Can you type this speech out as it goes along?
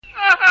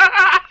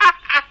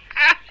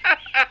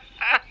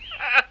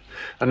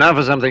And now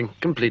for something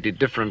completely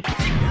different.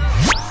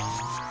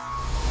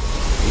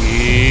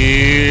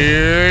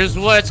 Here's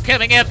what's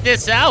coming up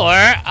this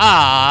hour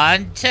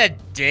on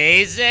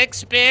Today's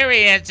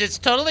Experience. It's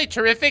totally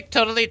terrific,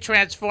 totally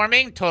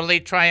transforming, totally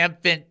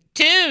triumphant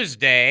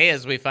Tuesday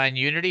as we find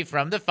unity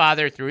from the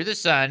Father through the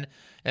Son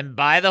and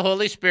by the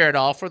Holy Spirit,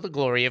 all for the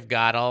glory of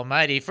God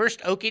Almighty. First,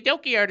 Okey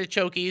Dokie,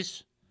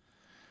 artichokes.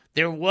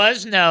 There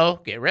was no,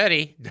 get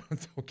ready,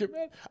 don't get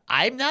mad.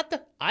 I'm not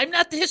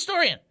the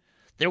historian.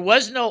 There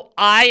was no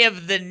eye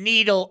of the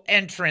needle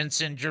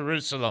entrance in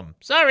Jerusalem.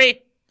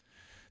 Sorry.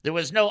 There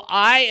was no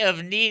eye of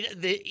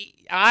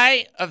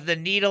the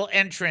needle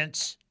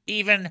entrance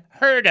even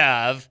heard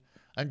of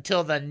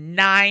until the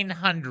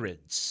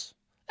 900s.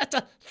 That's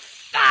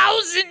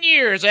 1,000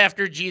 years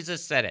after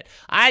Jesus said it.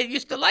 I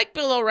used to like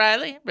Bill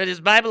O'Reilly, but his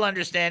Bible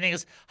understanding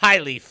is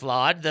highly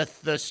flawed.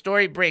 The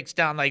story breaks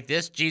down like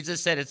this.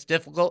 Jesus said it's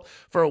difficult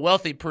for a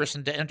wealthy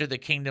person to enter the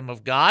kingdom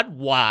of God.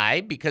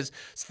 Why? Because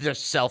there's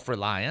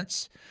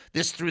self-reliance.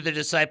 This threw the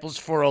disciples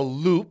for a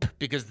loop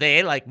because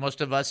they, like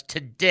most of us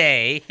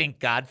today, think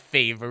God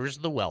favors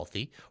the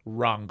wealthy.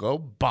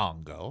 Wrongo,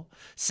 bongo.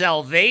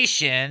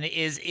 Salvation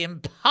is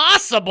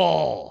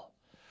impossible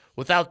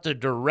without the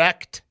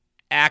direct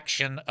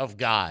action of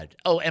God.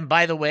 Oh, and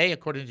by the way,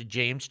 according to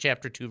James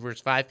chapter 2,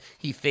 verse 5,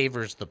 he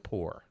favors the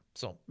poor.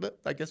 So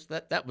I guess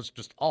that was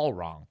just all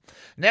wrong.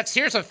 Next,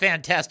 here's a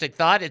fantastic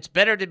thought. It's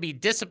better to be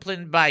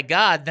disciplined by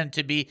God than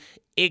to be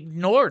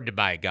ignored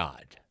by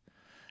God.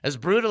 As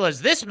brutal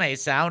as this may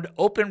sound,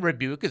 open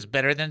rebuke is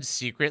better than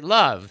secret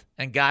love,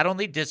 and God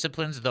only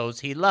disciplines those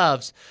he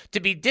loves.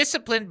 To be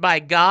disciplined by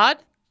God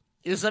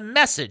is a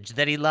message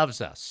that he loves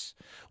us.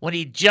 When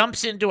he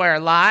jumps into our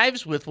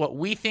lives with what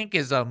we think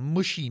is a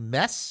mushy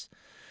mess,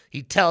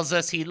 he tells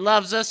us he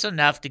loves us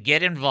enough to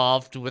get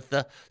involved with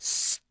the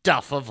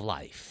stuff of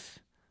life.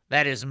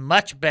 That is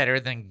much better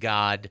than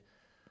God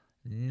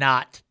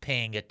not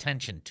paying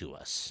attention to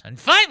us. And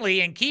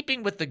finally, in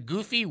keeping with the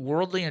goofy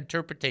worldly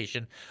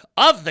interpretation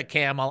of the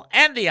camel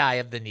and the eye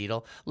of the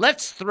needle,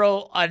 let's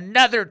throw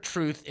another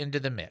truth into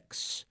the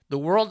mix. The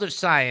world of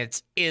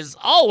science is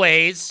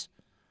always,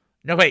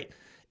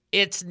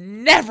 it's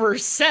never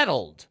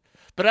settled.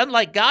 But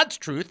unlike God's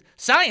truth,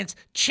 science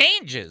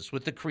changes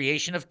with the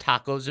creation of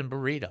tacos and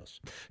burritos.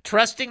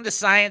 Trusting the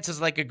science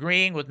is like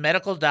agreeing with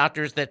medical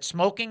doctors that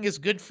smoking is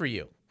good for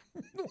you.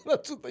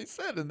 That's what they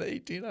said in the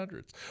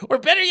 1800s. Or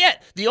better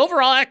yet, the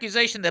overall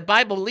accusation that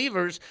Bible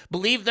believers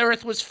believed the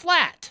earth was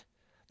flat.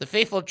 The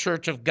faithful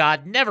church of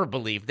God never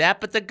believed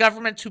that, but the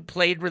governments who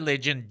played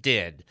religion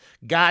did.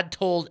 God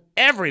told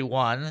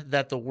everyone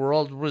that the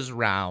world was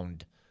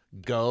round.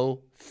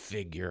 Go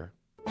figure.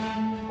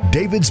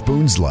 David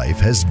Spoone's life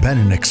has been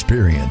an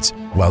experience.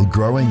 While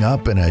growing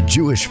up in a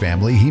Jewish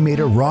family, he made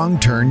a wrong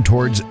turn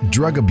towards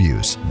drug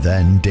abuse.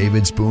 Then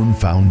David Spoone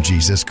found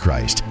Jesus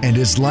Christ, and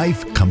his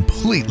life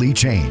completely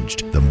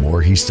changed. The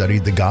more he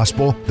studied the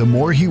gospel, the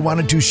more he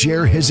wanted to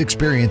share his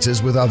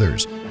experiences with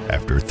others.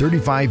 After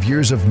 35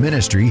 years of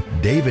ministry,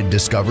 David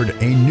discovered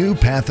a new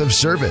path of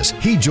service.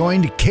 He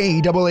joined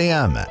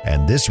KAAM,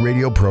 and this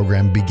radio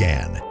program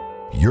began.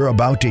 You're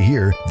about to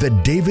hear the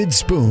David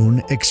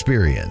Spoone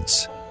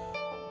Experience.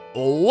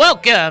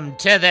 Welcome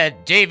to the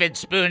David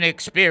Spoone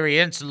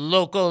Experience,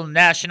 local,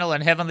 national,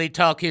 and heavenly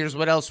talk. Here's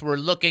what else we're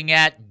looking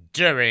at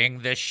during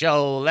the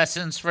show.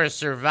 Lessons for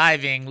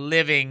surviving,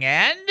 living,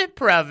 and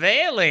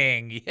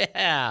prevailing.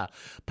 Yeah.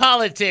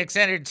 Politics,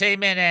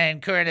 entertainment,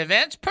 and current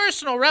events,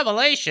 personal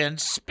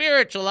revelations,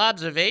 spiritual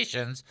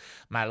observations,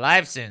 my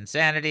life's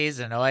insanities,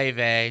 and oy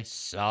vey,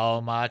 so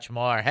much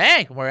more.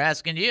 Hey, we're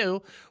asking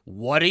you,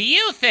 what do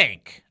you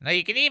think? Now,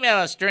 you can email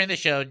us during the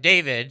show,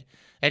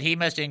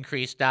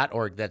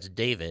 david@hemustincrease.org. That's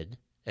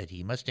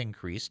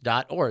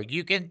david@hemustincrease.org.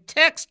 You can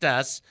text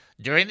us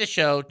during the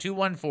show,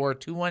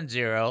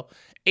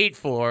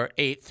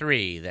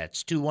 214-210-8483.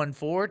 That's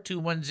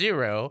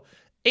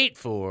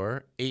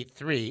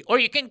 214-210-8483. Or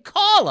you can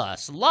call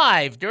us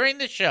live during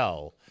the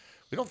show.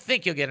 We don't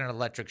think you'll get an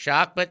electric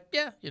shock, but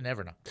yeah, you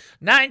never know.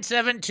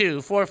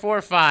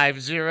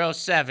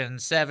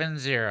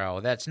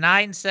 972-445-0770. That's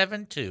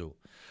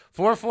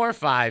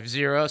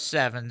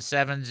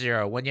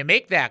 972-445-0770. When you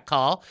make that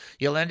call,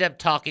 you'll end up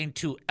talking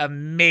to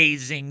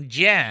amazing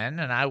Jen,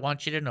 and I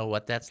want you to know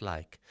what that's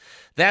like.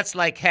 That's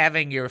like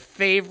having your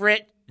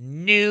favorite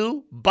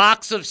new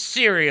box of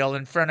cereal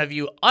in front of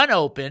you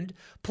unopened,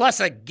 plus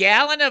a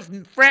gallon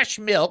of fresh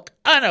milk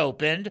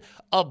unopened,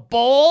 a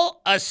bowl,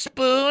 a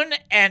spoon,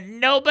 and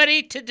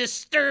nobody to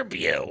disturb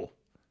you.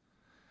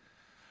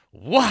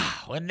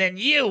 Wow, and then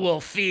you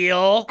will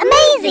feel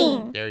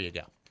amazing. There you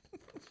go.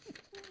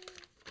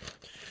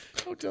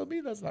 Don't tell me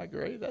that's not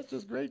great. That's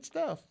just great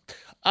stuff.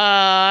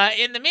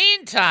 In the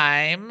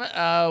meantime,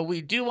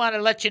 we do want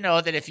to let you know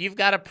that if you've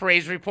got a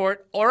praise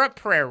report or a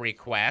prayer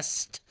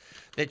request,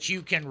 that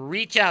you can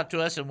reach out to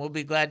us, and we'll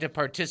be glad to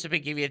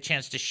participate, give you a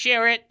chance to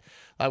share it.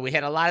 We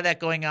had a lot of that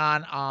going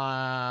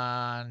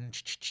on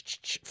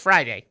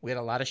Friday. We had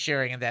a lot of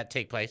sharing of that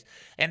take place.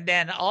 And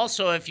then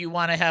also, if you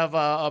want to have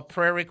a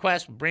prayer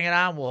request, bring it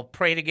on. We'll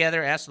pray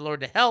together, ask the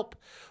Lord to help.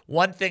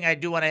 One thing I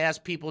do want to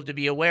ask people to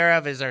be aware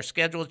of is our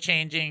schedule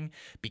changing.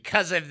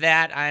 Because of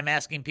that, I'm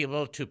asking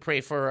people to pray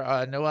for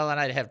Noel and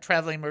I to have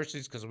traveling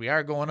mercies because we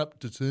are going up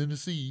to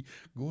Tennessee.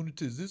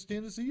 Is this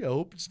Tennessee? I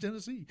hope it's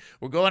Tennessee.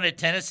 We're going to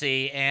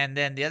Tennessee. And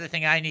then the other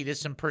thing I need is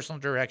some personal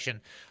direction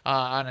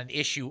on an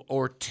issue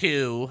or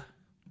two.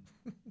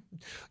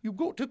 You've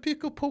got to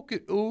pick a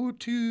pocket or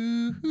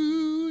two.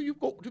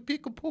 You've got to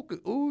pick a pocket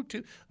or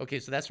two. Okay,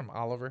 so that's from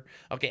Oliver.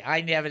 Okay,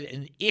 I have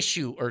an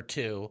issue or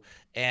two,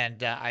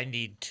 and I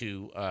need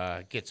to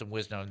get some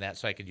wisdom on that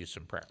so I can use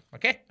some prayer.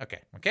 Okay? All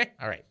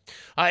right.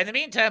 In the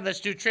meantime,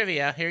 let's do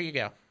trivia. Here you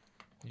go.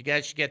 You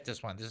guys should get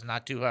this one. This is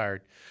not too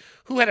hard.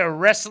 Who had a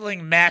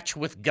wrestling match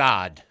with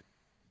God?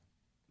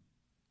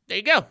 There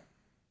you go.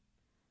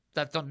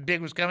 Thought something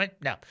big was coming?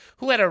 No.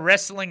 Who had a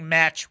wrestling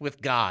match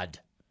with God?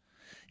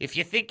 If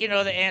you think you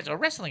know the answer,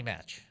 wrestling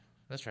match.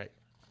 That's right.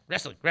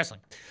 Wrestling.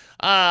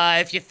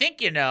 If you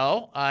think you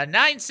know,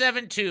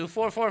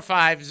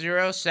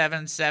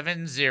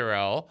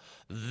 972-445-0770.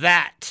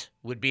 That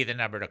would be the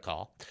number to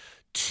call.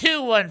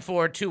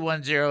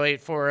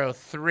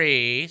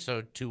 214-210-8403.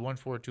 So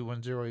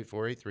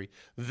 214-210-8483.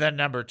 The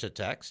number to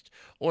text.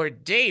 Or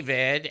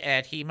David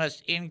at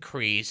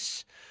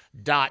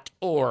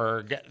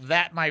hemustincrease.org.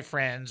 That, my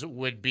friends,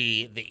 would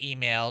be the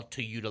email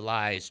to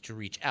utilize to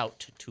reach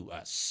out to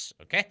us.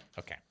 Okay.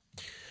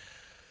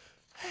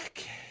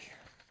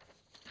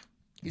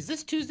 Is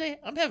this Tuesday?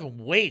 I'm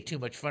having way too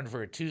much fun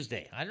for a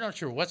Tuesday. I'm not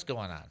sure what's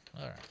going on.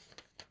 All right.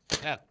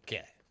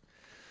 Okay.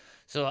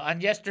 So on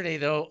yesterday,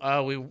 though,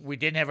 we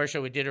didn't have our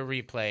show. We did a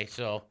replay.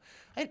 So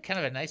I had kind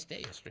of a nice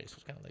day yesterday. So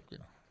it's kind of like,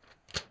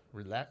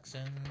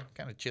 relaxing,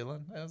 kind of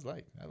chilling. I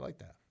like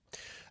that.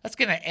 That's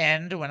going to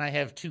end when I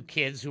have two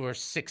kids who are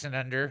 6 and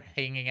under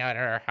hanging out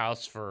at our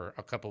house for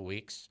a couple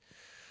weeks.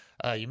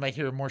 You might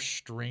hear more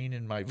strain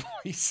in my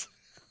voice.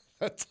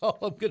 That's all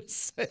I'm going to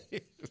say.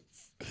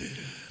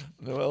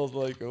 Noelle's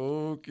like,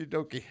 okie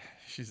dokie.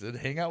 She said,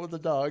 hang out with the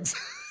dogs.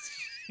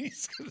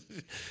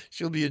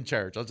 She'll be in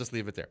charge. I'll just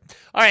leave it there.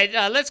 All right,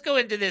 let's go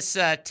into this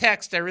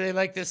text. I really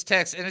like this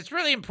text, and it's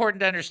really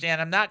important to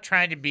understand. I'm not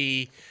trying to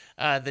be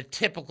the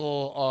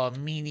typical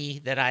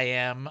meanie that I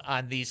am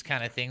on these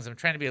kind of things. I'm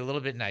trying to be a little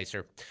bit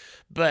nicer,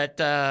 but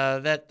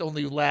that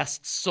only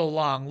lasts so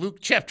long. Luke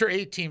chapter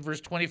 18,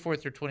 verse 24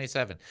 through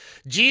 27.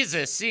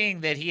 Jesus,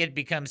 seeing that he had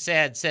become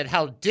sad, said,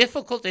 how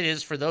difficult it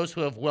is for those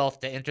who have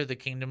wealth to enter the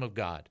kingdom of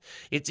God.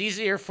 It's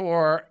easier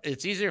for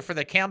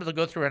the camel to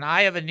go through an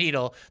eye of a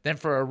needle than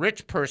for a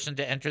rich person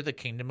to enter the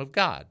kingdom of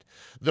God.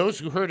 Those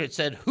who heard it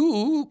said,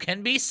 who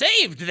can be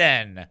saved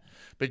then?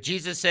 But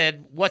Jesus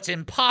said, what's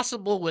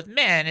impossible with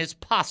men is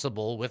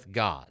possible with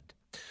God.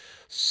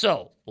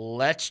 So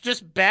let's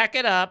just back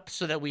it up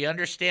so that we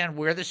understand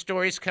where the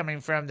story's coming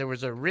from. There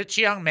was a rich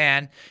young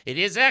man. It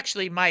is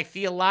actually my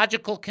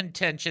theological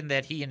contention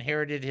that he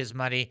inherited his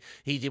money.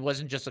 He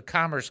wasn't just a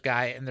commerce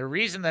guy. And the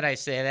reason that I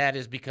say that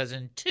is because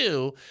in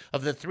 2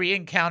 of the 3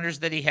 encounters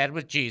that he had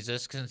with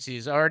Jesus, since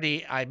he's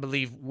already, I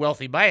believe,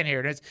 wealthy by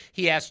inheritance,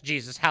 he asked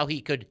Jesus how he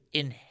could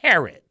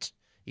inherit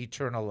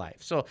eternal life.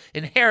 So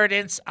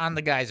inheritance on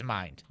the guy's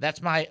mind.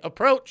 That's my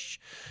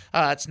approach.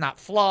 It's not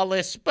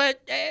flawless,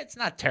 but it's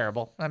not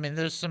terrible. I mean,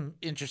 there's some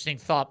interesting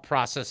thought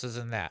processes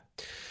in that.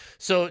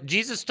 So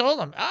Jesus told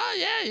him,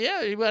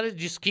 you want to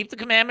just keep the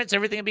commandments,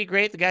 everything will be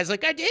great. The guy's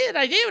like, I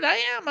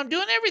am. I'm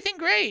doing everything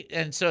great.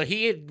 And so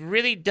he had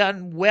really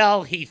done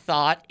well, he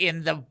thought,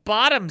 in the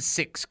bottom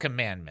 6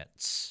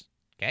 commandments.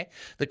 Okay.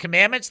 The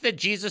commandments that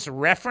Jesus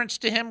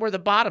referenced to him were the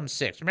bottom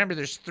 6. Remember,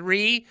 there's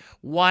 3,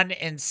 1,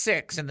 and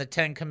 6 in the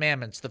 10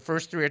 commandments. The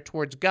first 3 are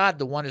towards God.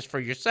 The 1 is for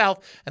yourself.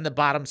 And the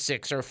bottom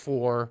 6 are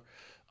for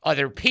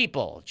other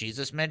people.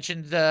 Jesus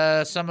mentioned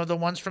some of the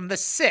ones from the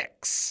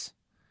 6.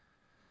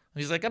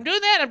 He's like, I'm doing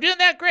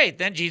that. Great.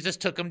 Then Jesus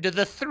took him to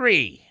the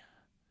 3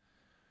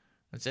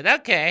 and said,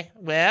 okay,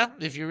 well,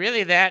 if you're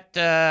really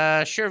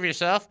that sure of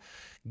yourself,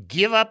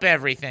 give up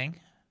everything,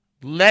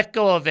 let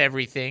go of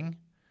everything,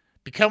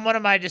 become one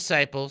of my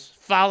disciples,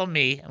 follow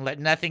me, and let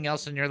nothing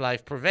else in your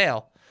life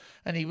prevail.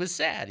 And he was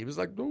sad. He was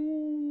like, no,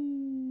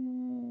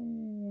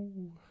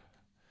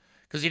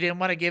 because he didn't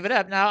want to give it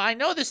up. Now, I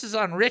know this is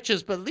on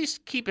riches, but at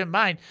least keep in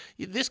mind,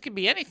 this could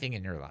be anything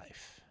in your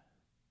life.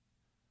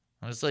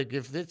 It's like,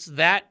 if it's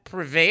that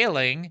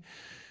prevailing,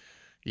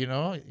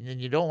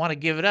 and you don't want to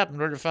give it up in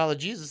order to follow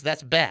Jesus,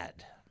 that's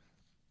bad.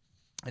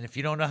 And if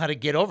you don't know how to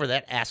get over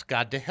that, ask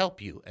God to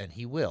help you, and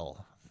he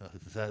will.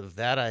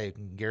 That I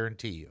can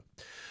guarantee you.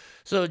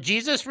 So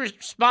Jesus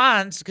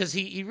responds because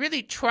he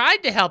really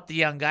tried to help the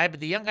young guy, but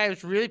the young guy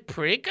was really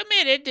pretty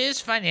committed to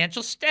his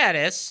financial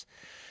status.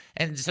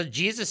 And so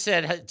Jesus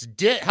said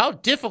how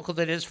difficult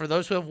it is for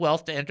those who have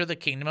wealth to enter the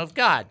kingdom of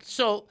God.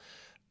 So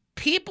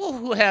people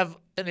who have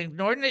an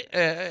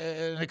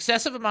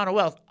excessive amount of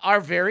wealth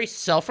are very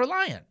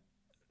self-reliant.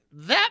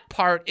 That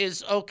part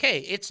is okay.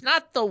 It's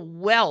not the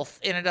wealth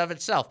in and of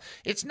itself.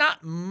 It's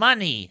not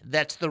money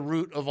that's the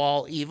root of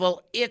all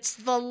evil. It's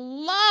the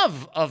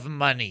love of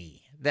money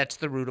that's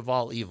the root of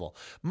all evil.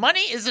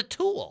 Money is a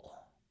tool.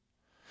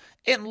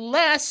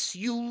 Unless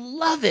you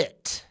love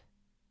it,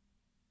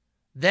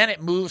 then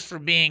it moves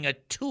from being a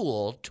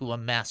tool to a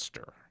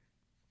master.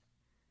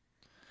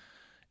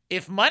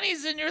 If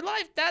money's in your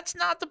life, that's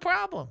not the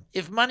problem.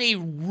 If money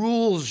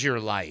rules your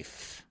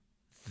life,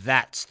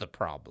 that's the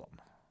problem.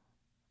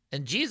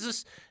 And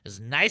Jesus, as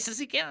nice as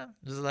he can,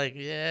 is like,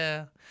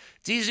 yeah,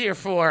 it's easier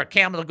for a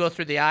camel to go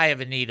through the eye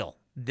of a needle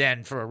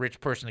than for a rich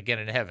person to get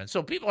into heaven.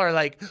 So people are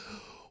like,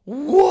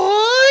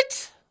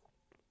 what?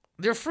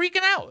 They're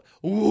freaking out.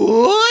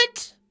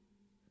 What?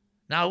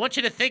 Now, I want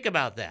you to think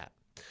about that.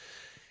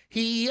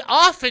 He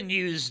often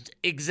used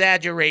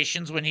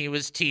exaggerations when he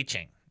was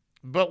teaching.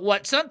 But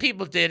what some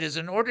people did is,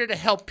 in order to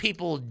help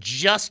people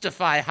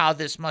justify how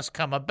this must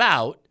come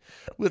about,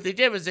 what they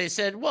did was they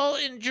said, well,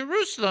 in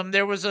Jerusalem,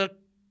 there was a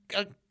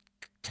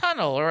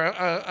tunnel or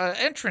a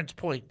entrance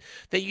point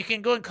that you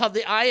can go and called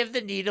the eye of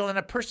the needle, and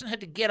a person had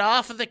to get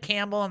off of the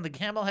camel, and the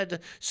camel had to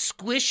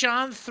squish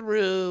on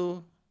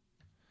through.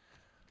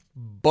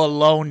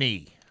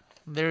 Baloney.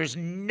 There's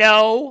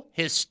no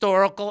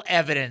historical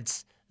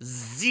evidence.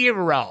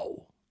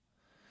 Zero.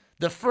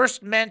 The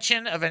first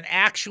mention of an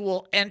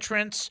actual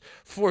entrance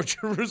for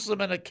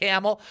Jerusalem and a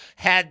camel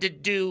had to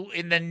do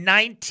in the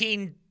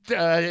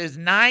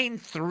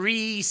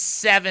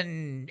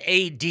 937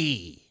 AD.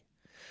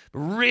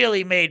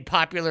 Really made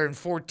popular in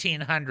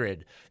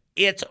 1400.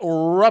 It's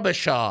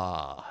rubbish.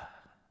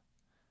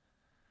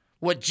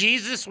 What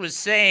Jesus was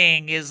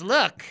saying is,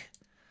 look,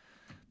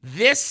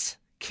 this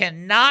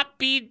cannot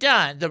be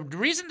done. The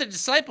reason the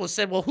disciples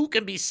said, well, who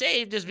can be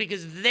saved, is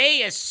because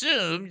they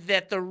assumed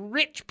that the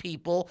rich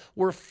people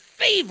were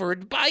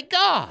favored by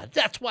God.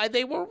 That's why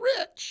they were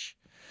rich.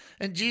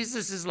 And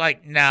Jesus is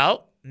like,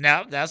 no,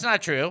 that's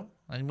not true.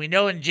 And we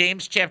know in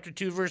James chapter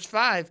 2, verse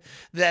 5,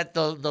 that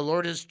the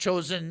Lord has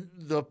chosen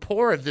the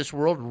poor of this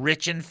world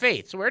rich in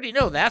faith. So we already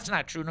know that's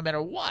not true no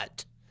matter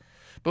what.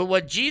 But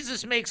what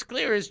Jesus makes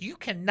clear is you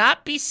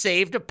cannot be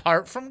saved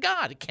apart from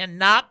God. It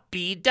cannot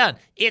be done.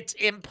 It's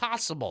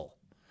impossible.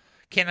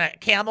 Can a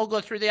camel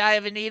go through the eye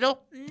of a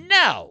needle?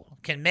 No.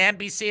 Can man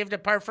be saved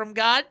apart from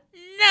God?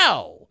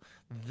 No.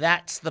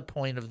 That's the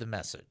point of the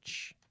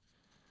message.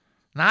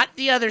 Not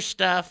the other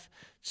stuff.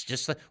 It's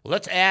just like, well,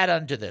 let's add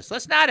unto this.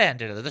 Let's not add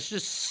to this. Let's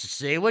just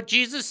say what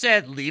Jesus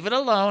said, leave it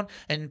alone,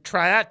 and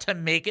try not to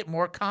make it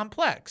more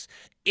complex.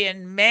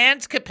 In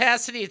man's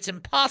capacity, it's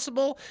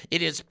impossible.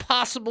 It is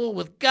possible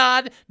with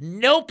God.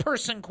 No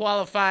person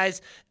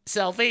qualifies.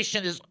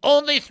 Salvation is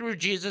only through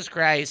Jesus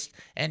Christ,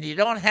 and you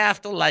don't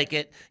have to like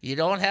it. You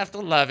don't have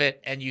to love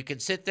it, and you can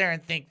sit there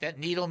and think that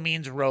needle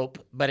means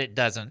rope, but it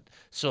doesn't.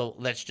 So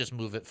let's just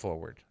move it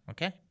forward,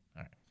 okay?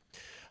 All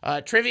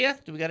right. Trivia?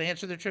 Do we got to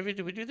answer the trivia?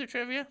 Did we do the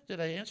trivia? Did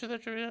I answer the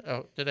trivia?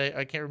 Oh, did I?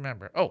 I can't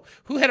remember. Oh,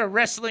 who had a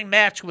wrestling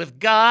match with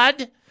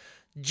God?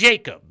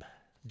 Jacob.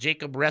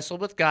 Jacob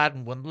wrestled with God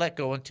and wouldn't let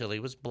go until he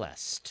was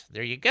blessed.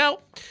 There you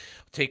go.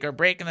 We'll take our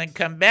break and then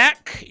come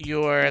back.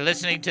 You're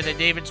listening to the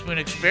David Spoon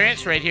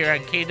Experience right here on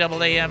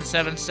KAAM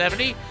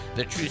 770,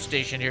 the true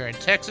station here in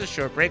Texas.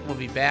 Short break. We'll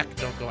be back.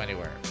 Don't go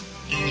anywhere.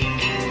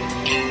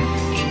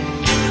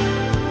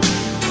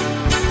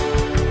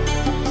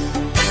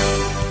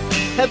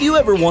 Have you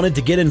ever wanted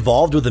to get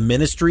involved with a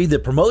ministry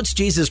that promotes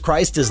Jesus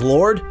Christ as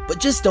Lord, but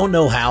just don't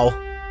know how?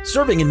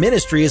 Serving in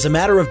ministry is a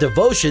matter of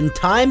devotion,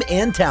 time,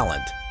 and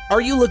talent. Are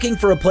you looking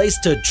for a place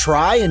to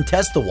try and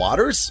test the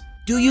waters?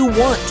 Do you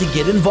want to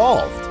get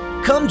involved?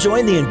 Come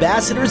join the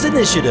Ambassadors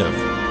Initiative.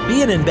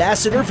 Be an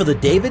ambassador for the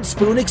David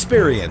Spoon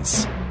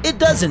Experience. It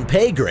doesn't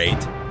pay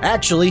great.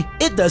 Actually,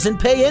 it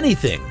doesn't pay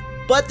anything.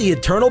 But the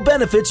eternal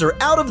benefits are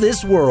out of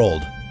this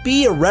world.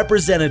 Be a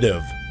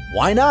representative.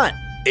 Why not?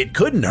 It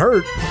couldn't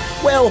hurt.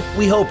 Well,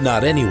 we hope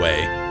not anyway.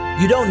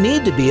 You don't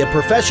need to be a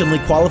professionally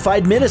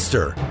qualified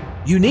minister.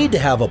 You need to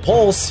have a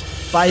pulse.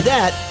 By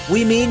that,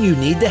 we mean you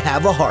need to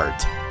have a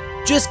heart.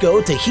 Just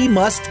go to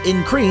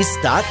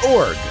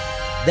hemustincrease.org.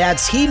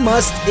 That's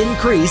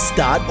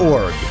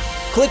hemustincrease.org.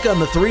 Click on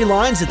the 3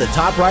 lines at the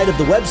top right of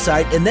the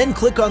website and then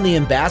click on the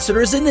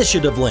Ambassadors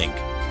Initiative link.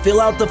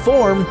 Fill out the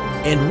form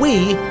and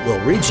we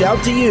will reach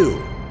out to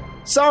you.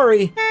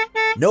 Sorry,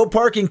 no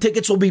parking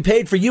tickets will be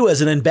paid for you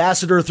as an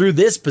ambassador through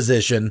this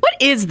position. What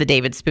is the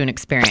David Spoon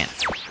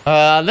Experience?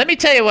 Let me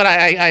tell you what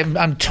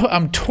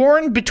I'm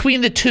torn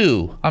between the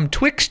two. I'm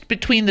twixt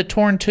between the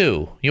torn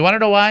two. You want to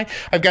know why?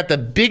 I've got the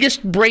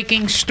biggest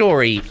breaking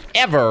story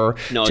ever.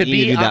 No, to you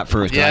need to do that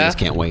first. Yeah? I just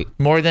can't wait.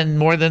 More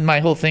than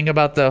my whole thing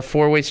about the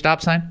 4-way stop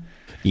sign.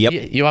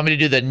 Yep. You want me to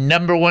do the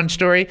number one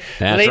story?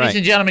 That's Ladies right.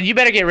 and gentlemen, you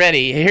better get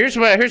ready. Here's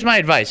my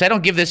advice. I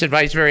don't give this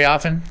advice very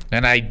often,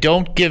 and I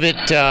don't give it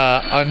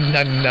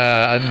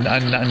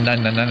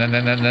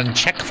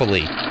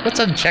uncheckfully. What's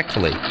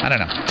uncheckfully? I don't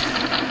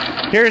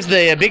know. Here's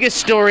the biggest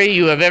story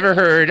you have ever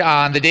heard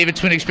on the David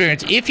Spoon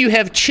Experience. If you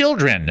have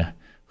children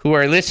who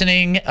are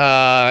listening,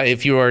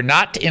 if you are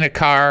not in a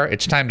car,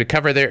 it's time to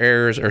cover their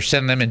ears or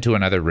send them into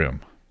another room.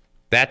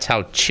 That's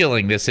how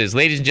chilling this is.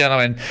 Ladies and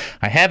gentlemen,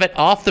 I have it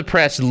off the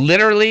press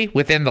literally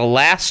within the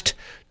last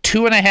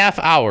 2.5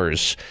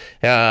 hours.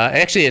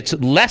 Actually, it's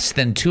less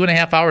than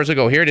 2.5 hours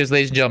ago. Here it is,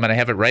 ladies and gentlemen. I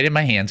have it right in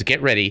my hands.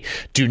 Get ready.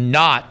 Do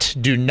not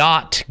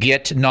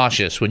get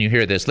nauseous when you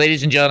hear this.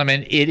 Ladies and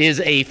gentlemen, it is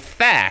a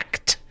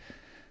fact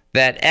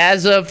that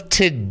as of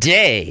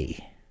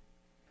today,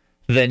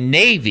 the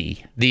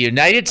Navy, the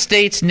United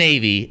States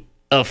Navy,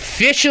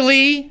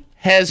 officially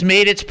has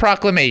made its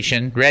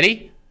proclamation.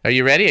 Ready? Are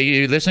you ready? Are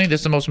you listening?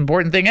 This is the most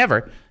important thing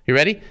ever. You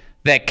ready?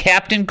 That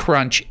Captain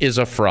Crunch is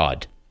a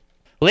fraud.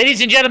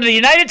 Ladies and gentlemen, the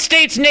United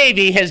States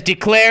Navy has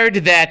declared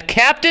that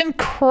Captain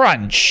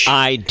Crunch...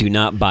 I do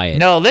not buy it.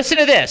 No, listen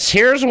to this.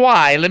 Here's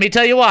why. Let me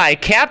tell you why.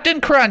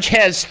 Captain Crunch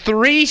has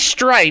 3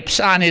 stripes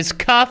on his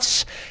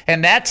cuffs,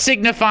 and that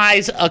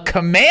signifies a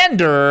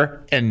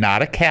commander and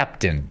not a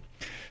captain.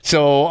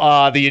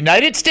 So the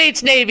United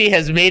States Navy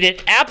has made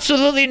it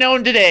absolutely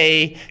known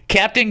today,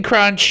 Captain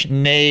Crunch,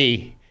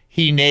 nay.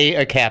 He nay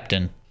a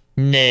captain.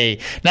 Nay.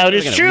 Now, it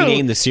is true.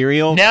 Rename the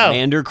cereal? No.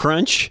 Commander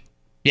Crunch?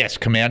 Yes,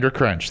 Commander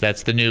Crunch.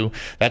 That's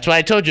why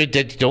I told you,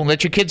 don't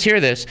let your kids hear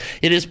this.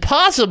 It is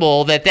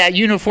possible that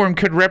uniform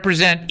could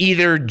represent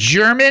either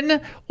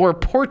German or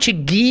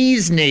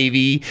Portuguese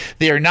Navy.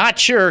 They are not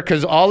sure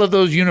because all of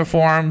those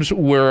uniforms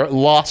were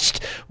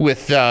lost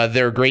with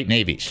their great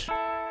navies.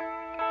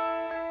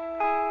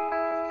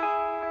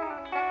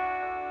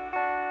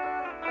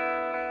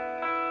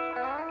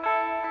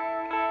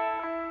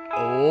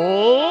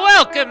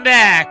 Welcome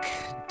back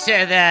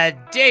to the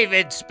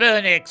David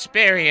Spoon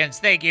Experience.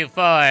 Thank you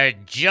for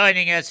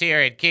joining us here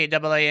at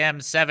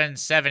KAAM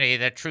 770,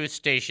 the truth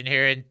station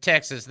here in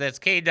Texas. That's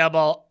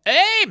KAAM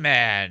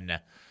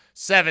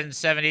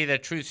 770, the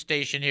truth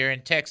station here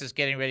in Texas.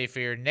 Getting ready for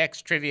your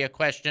next trivia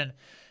question.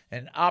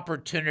 An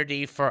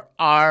opportunity for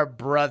our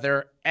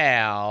brother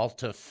Al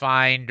to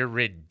find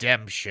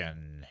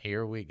redemption.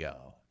 Here we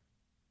go.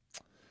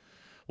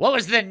 What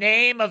was the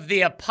name of the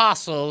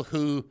apostle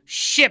who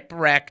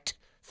shipwrecked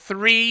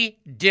 3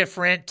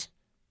 different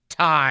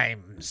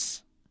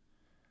times?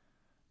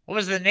 What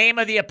was the name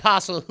of the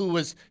apostle who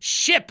was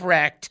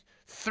shipwrecked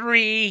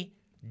 3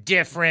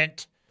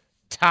 different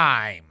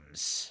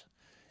times?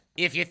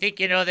 If you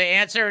think you know the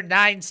answer,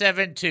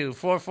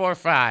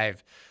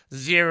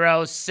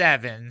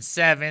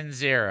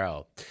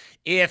 972-445-0770.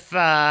 If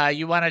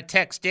you want to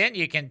text in,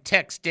 you can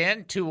text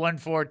in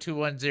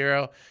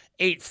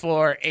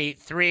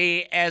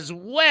 214-210-8483. As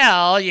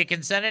well, you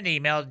can send an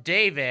email,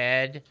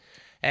 David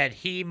at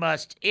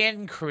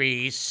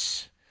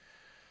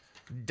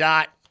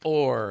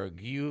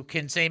hemustincrease.org. You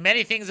can say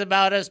many things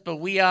about us, but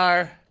we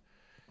are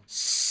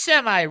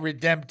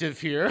semi-redemptive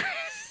here.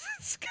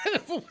 It's kind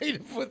of a way to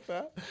put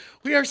that.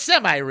 We are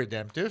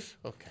semi-redemptive.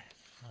 Okay.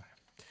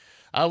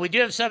 All right. We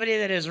do have somebody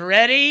that is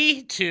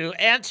ready to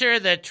answer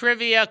the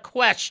trivia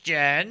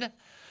question.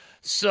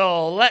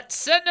 So let's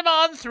send them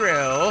on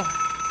through.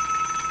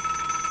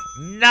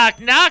 Knock,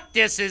 knock.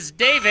 This is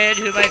David.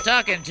 Who am I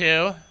talking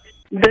to?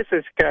 This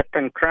is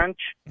Captain Crunch.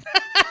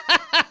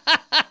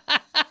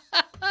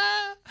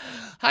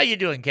 How you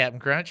doing,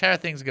 Captain Crunch? How are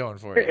things going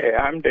for you? Hey,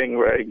 I'm doing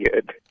very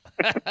good.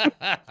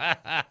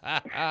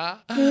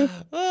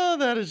 Oh,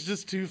 that is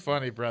just too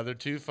funny, brother.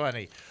 Too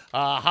funny.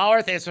 How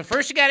are things? So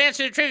first you got to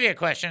answer the trivia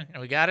question,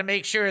 and we got to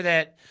make sure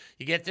that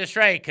you get this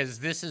right because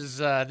this is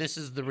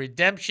the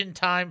redemption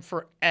time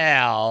for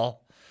Al.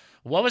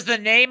 What was the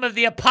name of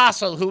the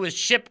apostle who was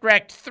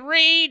shipwrecked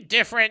 3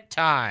 different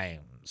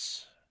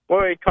times?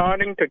 Well,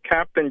 according to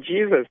Captain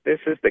Jesus, this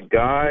is the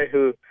guy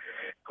who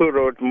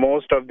wrote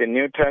most of the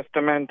New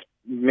Testament,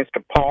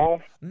 Mr.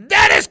 Paul.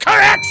 That is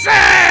correct,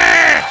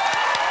 sir!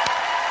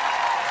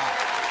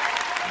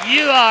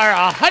 You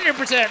are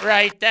 100%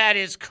 right. That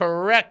is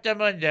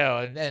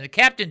correctamundo. And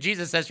Captain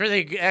Jesus, that's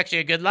really actually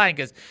a good line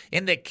because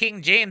in the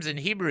King James in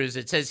Hebrews,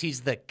 it says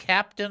he's the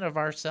captain of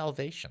our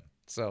salvation.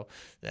 So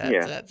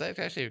that's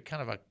actually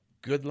kind of a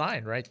good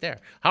line right there.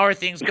 How are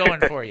things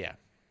going for you?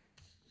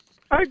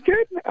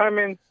 Good. I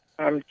mean,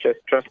 I'm just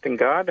trusting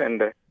God,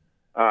 and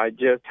I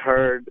just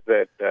heard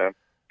that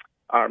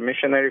our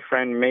missionary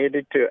friend made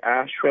it to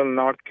Asheville,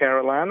 North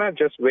Carolina,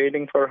 just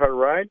waiting for her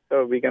ride.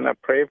 So we're going to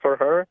pray for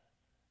her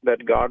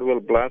that God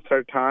will bless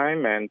her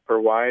time and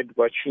provide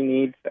what she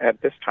needs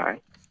at this time.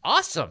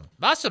 Awesome,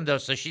 though.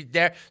 So she's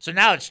there. So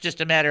now it's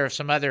just a matter of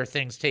some other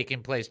things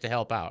taking place to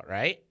help out,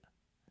 right?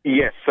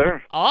 Yes,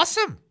 sir.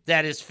 Awesome.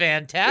 That is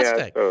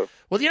fantastic. Yeah,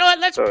 well, you know what?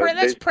 Let's pray.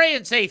 Let's pray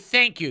and say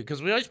thank you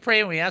because we always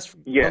pray and we ask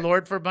the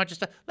Lord for a bunch of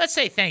stuff. Let's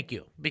say thank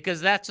you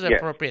because that's an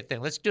appropriate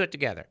thing. Let's do it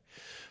together.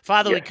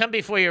 Father, we come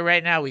before you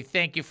right now. We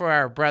thank you for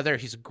our brother.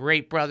 He's a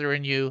great brother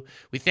in you.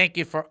 We thank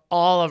you for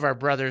all of our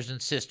brothers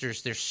and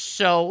sisters. They're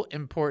so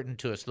important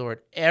to us,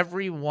 Lord.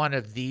 Every one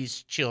of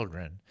these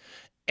children,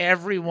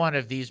 every one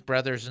of these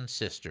brothers and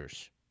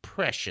sisters,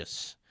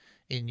 precious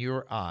in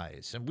your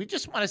eyes. And we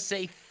just want to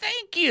say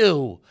thank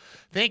you.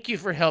 Thank you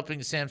for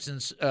helping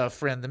Samson's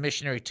friend, the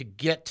missionary, to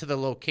get to the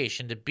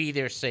location, to be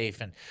there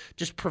safe, and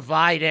just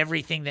provide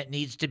everything that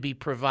needs to be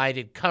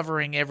provided,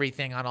 covering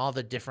everything on all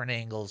the different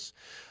angles.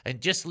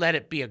 And just let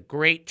it be a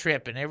great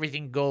trip and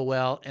everything go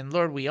well. And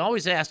Lord, we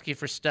always ask you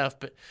for stuff,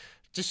 but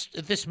just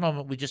at this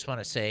moment, we just want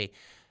to say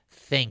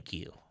thank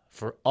you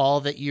for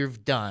all that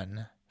you've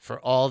done, for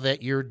all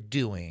that you're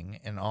doing,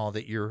 and all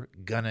that you're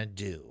going to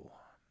do.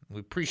 We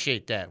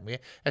appreciate that. We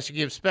ask you to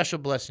give special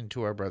blessing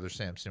to our brother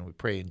Samson. We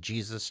pray in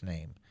Jesus'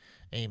 name.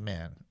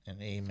 Amen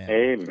and amen.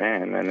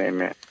 Amen and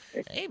amen.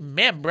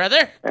 Amen,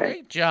 brother.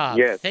 Great job.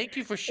 Yes. Thank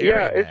you for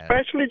sharing that.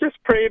 Especially just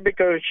pray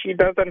because she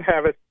doesn't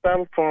have a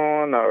cell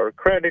phone or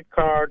credit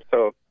card,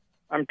 so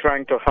I'm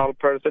trying to help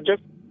her. So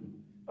just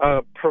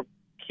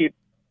keep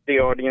the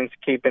audience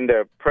keep in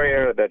their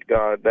prayer that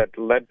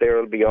there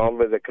will be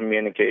always a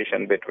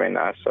communication between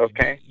us,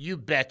 okay? You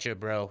betcha,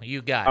 bro.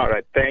 You got it. All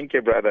right. Thank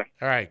you, brother.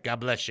 All right. God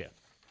bless you.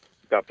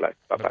 God bless.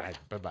 Bye-bye.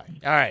 Bye-bye.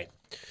 All right.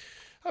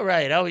 All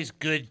right. Always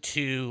good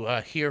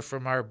to hear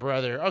from our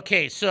brother.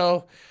 Okay,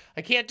 so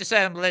I can't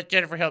decide. I'm going to let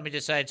Jennifer help me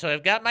decide. So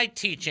I've got my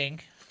teaching,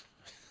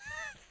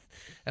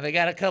 and I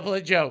got a couple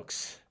of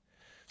jokes.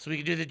 So we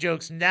can do the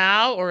jokes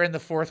now or in the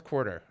fourth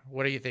quarter.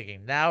 What are you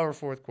thinking? Now or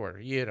fourth quarter?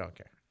 You don't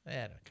care. I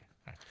don't care.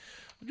 All right.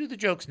 We'll do the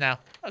jokes now.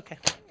 Okay.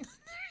 There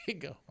you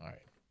go. All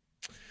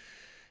right.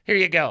 Here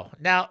you go.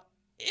 Now,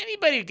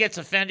 anybody who gets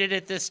offended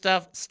at this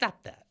stuff,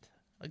 stop that.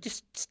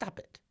 Just stop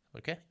it.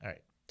 Okay? All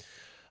right.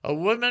 A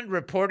woman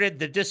reported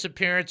the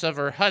disappearance of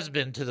her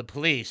husband to the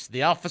police.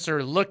 The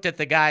officer looked at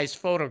the guy's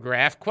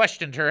photograph,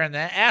 questioned her, and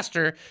then asked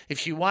her if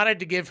she wanted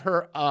to give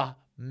her a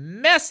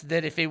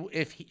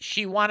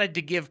she wanted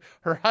to give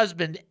her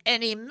husband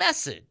any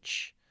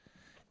message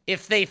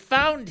if they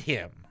found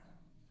him.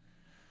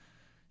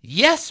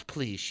 Yes,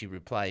 please, she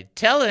replied.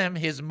 Tell him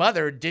his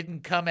mother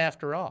didn't come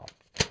after all.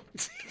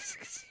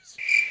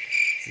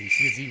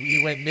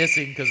 He went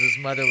missing because his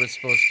mother was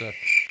supposed to.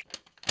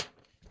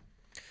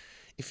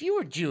 If you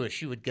were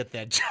Jewish, you would get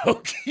that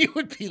joke. You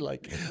would be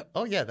like,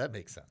 oh, yeah, that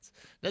makes sense.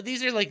 Now,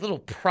 these are like little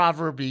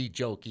proverby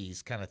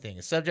jokies kind of thing.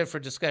 A subject for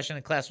discussion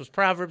in class was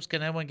Proverbs.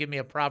 Can anyone give me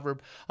a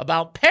proverb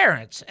about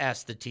parents?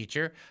 Asked the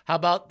teacher. How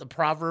about a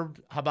proverb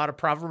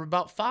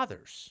about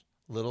fathers?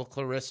 Little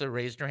Clarissa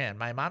raised her hand.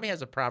 My mommy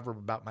has a proverb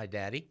about my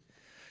daddy.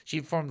 She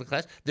informed the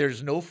class,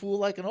 there's no fool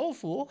like an old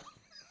fool.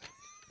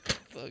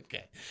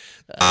 Okay.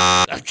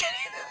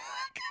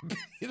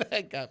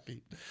 That got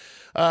beat.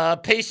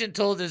 Patient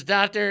told his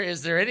doctor,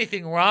 is there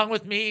anything wrong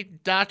with me,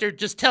 doctor?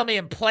 Just tell me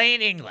in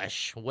plain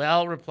English.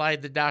 Well,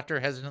 replied the doctor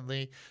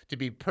hesitantly, to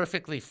be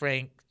perfectly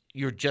frank,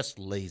 you're just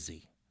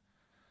lazy.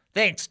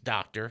 Thanks,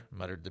 doctor,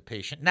 muttered the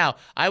patient. Now,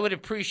 I would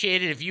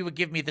appreciate it if you would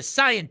give me the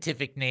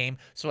scientific name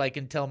so I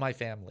can tell my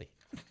family.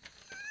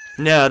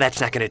 No,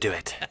 that's not going to do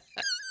it.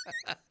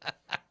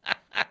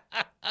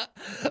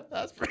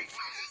 That's pretty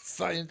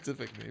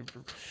scientific name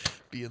for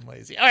being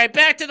lazy. All right,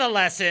 back to the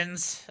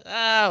lessons.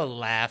 Oh,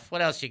 laugh.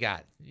 What else you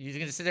got? You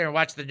going to sit there and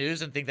watch the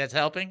news and think that's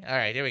helping? All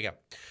right, here we go.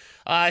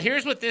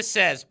 Here's what this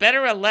says.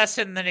 Better a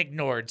lesson than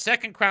ignored.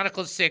 2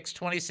 Chronicles 6,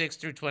 26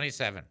 through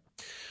 27.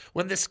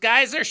 When the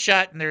skies are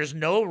shut and there's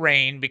no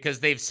rain because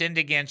they've sinned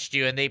against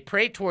you, and they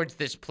pray towards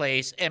this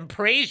place and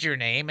praise your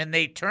name, and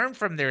they turn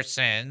from their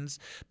sins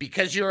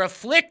because you're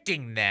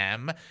afflicting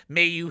them,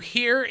 may you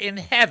hear in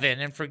heaven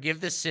and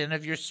forgive the sin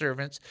of your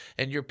servants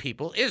and your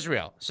people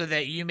Israel, so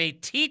that you may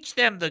teach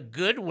them the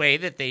good way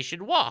that they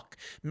should walk.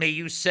 May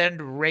you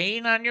send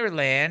rain on your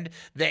land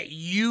that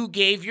you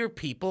gave your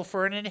people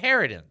for an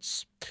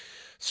inheritance.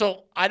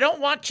 So I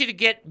don't want you to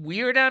get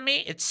weird on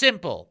me. It's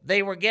simple.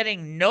 They were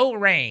getting no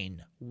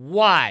rain.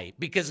 Why?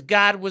 Because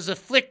God was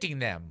afflicting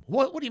them.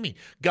 What do you mean?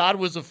 God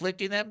was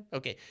afflicting them?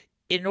 Okay.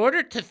 In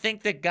order to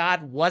think that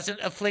God wasn't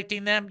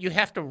afflicting them, you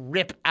have to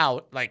rip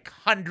out like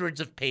hundreds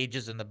of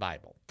pages in the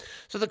Bible.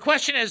 So the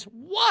question is,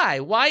 why?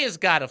 Why is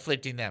God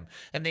afflicting them?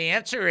 And the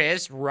answer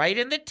is right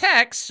in the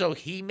text, so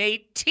he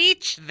may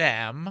teach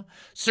them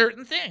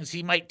certain things.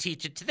 He might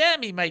teach it to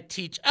them. He might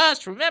teach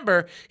us.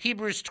 Remember,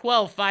 Hebrews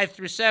 12, 5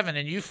 through 7,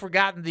 and you've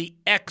forgotten the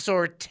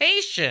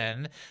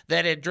exhortation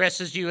that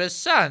addresses you as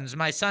sons.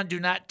 My son, do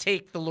not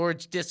take the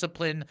Lord's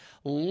discipline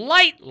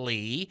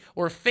lightly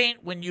or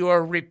faint when you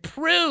are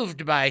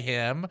reproved by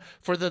him,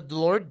 for the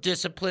Lord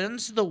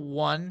disciplines the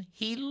one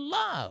he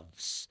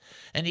loves,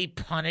 and he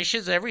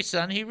punishes every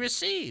son he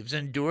receives.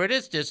 Endure it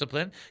as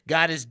discipline.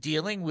 God is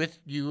dealing with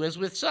you as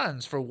with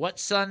sons. For what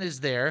son is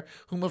there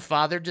whom a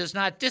father does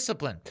not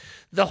discipline?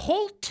 The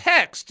whole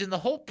text and the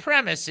whole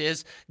premise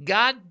is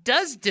God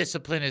does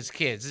discipline his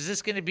kids. Is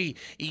this going to be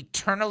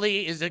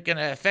eternally? Is it going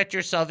to affect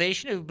your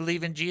salvation if you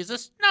believe in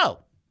Jesus? No.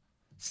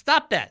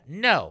 Stop that.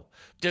 No.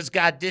 Does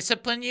God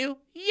discipline you?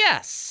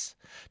 Yes.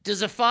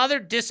 Does a father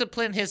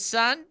discipline his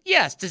son?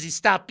 Yes. Does he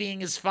stop being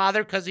his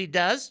father because he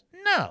does?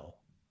 No.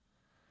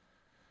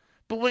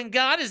 But when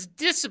God is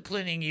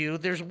disciplining you,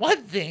 there's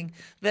one thing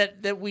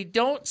that we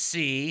don't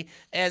see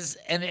as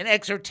an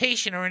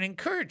exhortation or an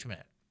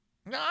encouragement.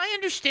 Now, I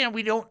understand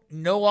we don't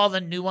know all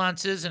the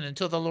nuances, and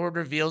until the Lord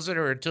reveals it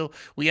or until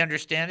we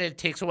understand it, it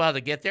takes a while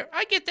to get there.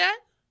 I get that.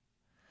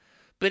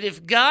 But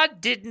if God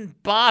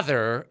didn't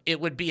bother,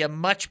 it would be a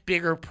much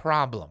bigger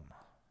problem.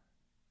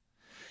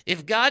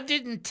 If God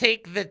didn't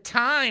take the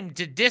time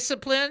to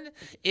discipline,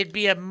 it'd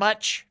be a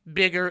much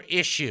bigger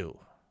issue.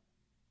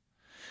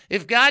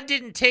 If God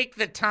didn't take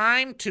the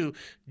time to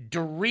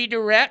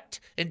redirect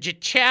and to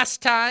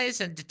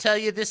chastise and to tell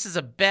you this is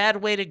a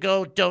bad way to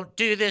go, don't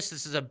do this,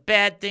 this is a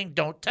bad thing,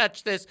 don't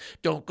touch this,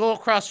 don't go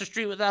across the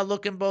street without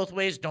looking both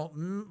ways,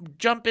 don't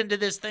jump into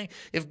this thing.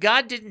 If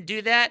God didn't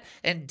do that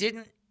and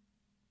didn't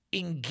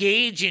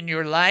engage in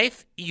your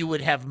life, you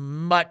would have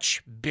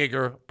much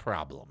bigger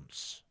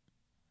problems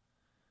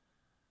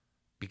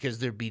because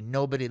there'd be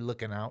nobody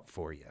looking out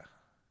for you.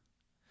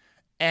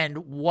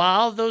 And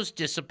while those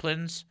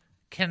disciplines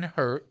can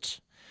hurt,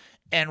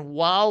 and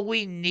while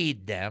we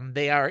need them,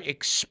 they are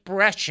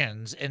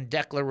expressions and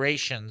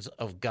declarations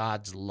of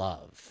God's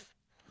love.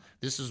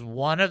 This is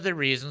one of the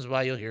reasons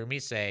why you'll hear me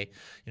say,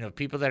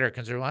 people that are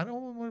concerned, well, I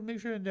don't want to make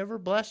sure I never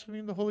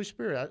blaspheme the Holy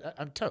Spirit.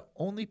 I'm telling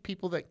you, only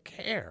people that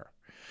care.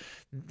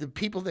 The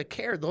people that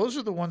care, those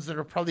are the ones that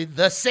are probably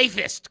the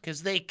safest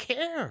because they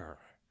care.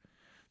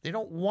 They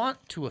don't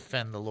want to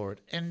offend the Lord.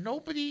 And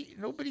nobody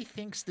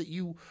thinks that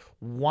you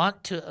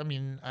want to,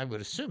 I would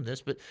assume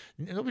this, but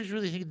nobody's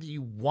really thinking that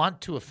you want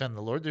to offend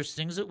the Lord. There's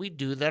things that we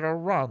do that are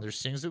wrong.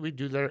 There's things that we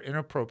do that are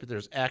inappropriate.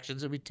 There's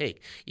actions that we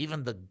take.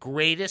 Even the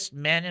greatest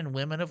men and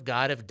women of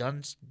God have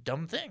done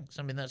dumb things.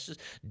 That's just,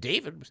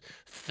 David was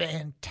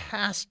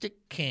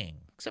fantastic king,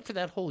 except for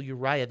that whole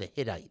Uriah the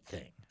Hittite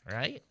thing,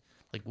 right?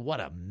 Like, what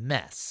a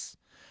mess.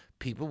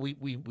 People, we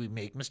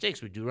make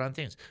mistakes. We do wrong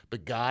things.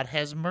 But God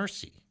has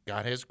mercy.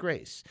 God has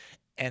grace.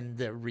 And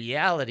the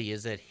reality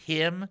is that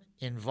him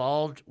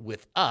involved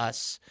with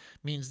us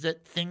means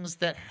that things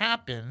that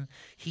happen,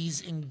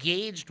 he's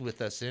engaged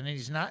with us in, and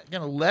he's not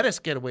going to let us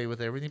get away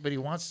with everything, but he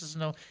wants us to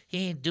know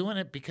he ain't doing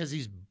it because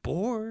he's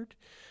bored.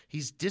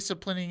 He's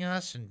disciplining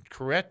us and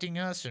correcting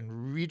us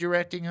and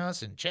redirecting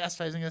us and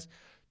chastising us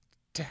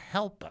to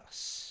help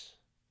us.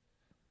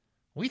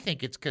 We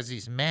think it's because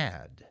he's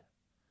mad.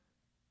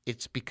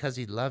 It's because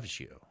he loves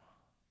you.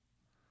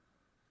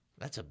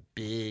 That's a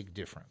big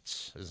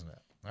difference, isn't it?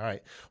 All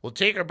right. We'll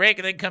take a break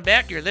and then come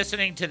back. You're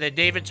listening to the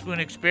David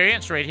Spoon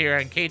Experience right here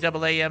on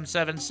KAAM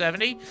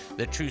 770,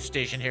 the true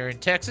station here in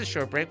Texas.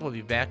 Short break. We'll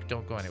be back.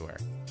 Don't go anywhere.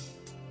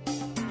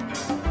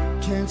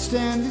 Can't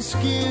stand the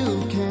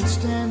skill, can't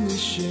stand the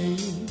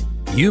shame.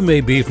 You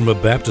may be from a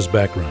Baptist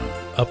background,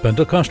 a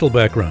Pentecostal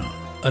background,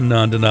 a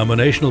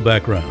non-denominational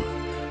background.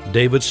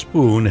 David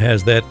Spoon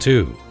has that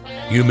too.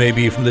 You may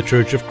be from the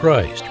Church of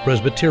Christ,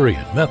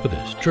 Presbyterian,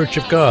 Methodist, Church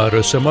of God,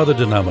 or some other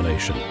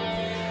denomination.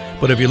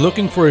 But if you're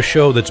looking for a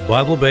show that's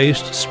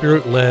Bible-based,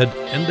 Spirit-led,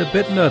 and a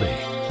bit nutty,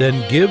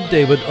 then give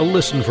David a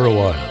listen for a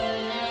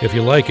while. If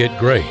you like it,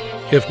 great.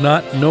 If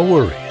not, no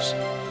worries.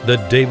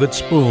 The David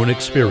Spoon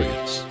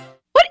Experience.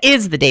 What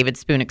is the David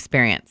Spoon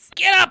Experience?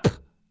 Get up!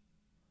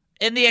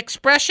 And the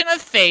expression of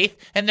faith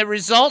and the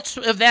results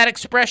of that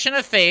expression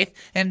of faith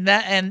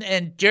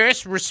and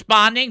just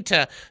responding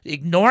to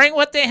ignoring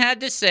what they had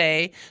to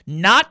say,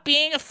 not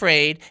being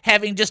afraid,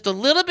 having just a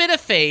little bit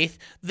of faith,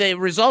 the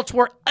results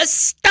were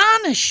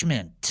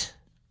astonishment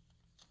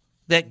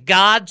that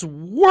God's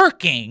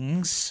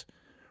workings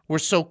were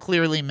so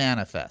clearly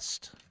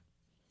manifest.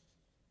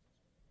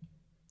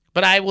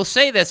 But I will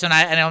say this, and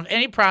I don't have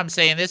any problem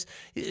saying this,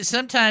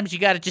 sometimes you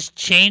got to just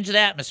change the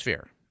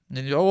atmosphere.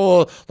 And you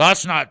go,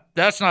 that's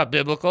not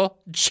biblical.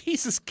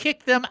 Jesus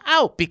kicked them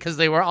out because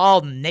they were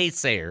all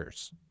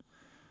naysayers.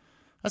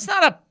 That's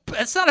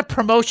not a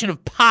promotion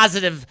of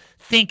positive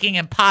thinking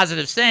and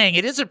positive saying.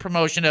 It is a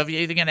promotion of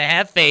you're either going to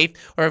have faith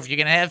or if you're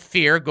going to have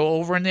fear, go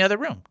over in the other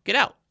room. Get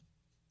out.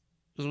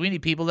 Because we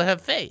need people that have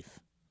faith.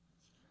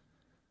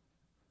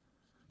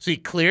 So he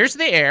clears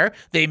the air.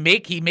 He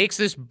makes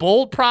this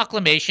bold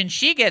proclamation.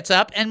 She gets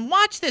up and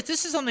watch this.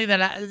 This is something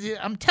that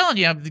I'm telling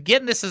you. I'm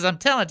getting this as I'm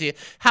telling you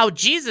how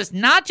Jesus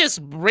not just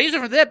raised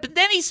her from the dead, but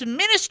then he's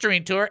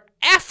ministering to her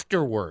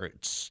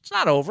afterwards. It's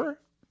not over.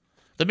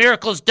 The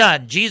miracle's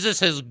done. Jesus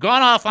has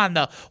gone off on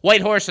the white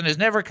horse and is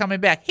never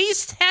coming back.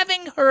 He's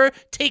having her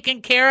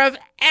taken care of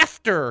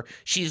after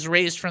she's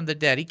raised from the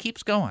dead. He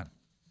keeps going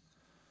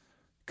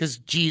because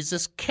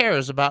Jesus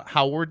cares about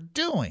how we're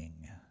doing.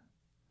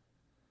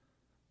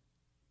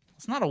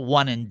 It's not a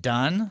one and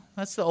done.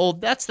 That's the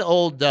old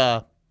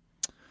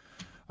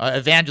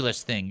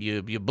evangelist thing.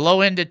 You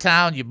blow into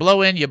town, you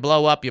blow in, you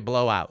blow up, you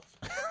blow out.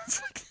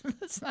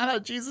 That's not how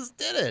Jesus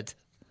did it.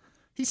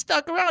 He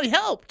stuck around. He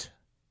helped.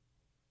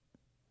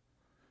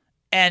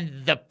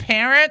 And the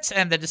parents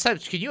and the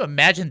disciples, can you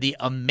imagine the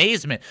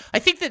amazement? I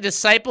think the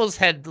disciples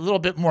had a little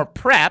bit more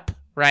prep,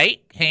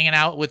 right? Hanging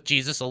out with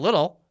Jesus a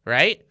little,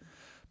 right?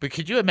 But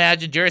could you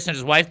imagine Jairus and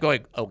his wife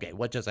going, okay,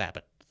 what just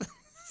happened?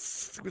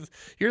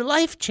 Your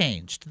life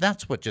changed.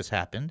 That's what just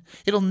happened.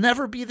 It'll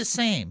never be the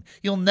same.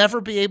 You'll never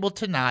be able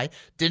to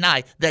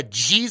deny that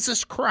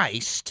Jesus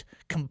Christ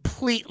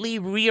completely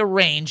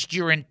rearranged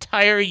your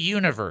entire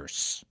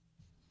universe.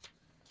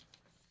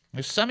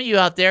 There's some of you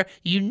out there,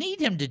 you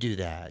need him to do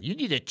that. You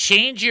need to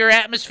change your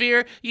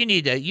atmosphere. You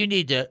need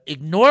to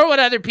ignore what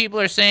other people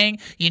are saying.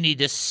 You need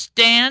to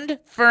stand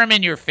firm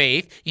in your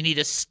faith. You need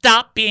to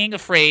stop being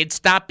afraid,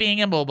 stop being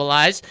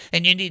immobilized,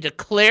 and you need to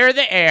clear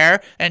the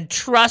air and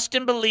trust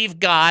and believe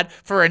God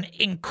for an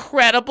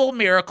incredible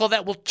miracle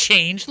that will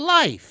change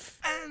life.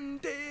 And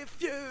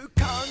if you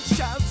can't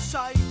shout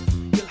sight,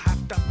 you'll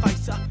have to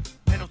face a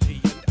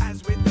penalty, and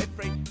as with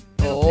every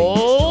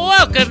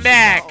welcome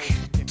back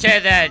to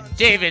the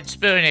David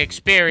Spoon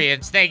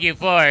Experience. Thank you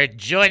for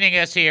joining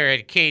us here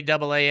at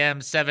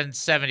KAAM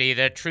 770,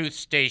 the truth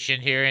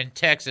station here in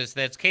Texas.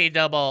 That's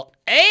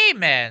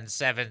KAAM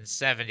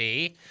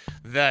 770,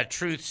 the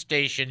truth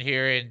station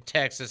here in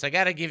Texas. I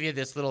got to give you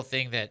this little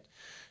thing that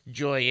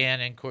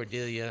Joyanne and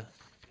Cordelia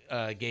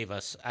gave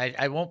us.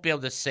 I won't be able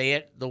to say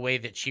it the way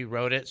that she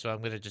wrote it, so I'm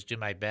going to just do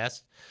my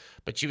best.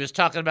 But she was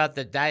talking about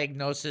the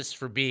diagnosis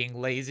for being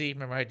lazy.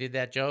 Remember I did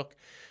that joke?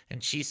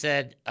 And she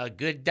said a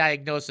good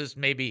diagnosis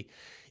may be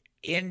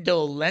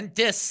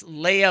indolentus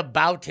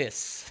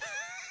layaboutis.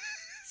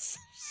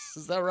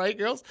 Is that right,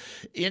 girls?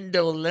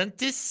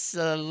 Indolentus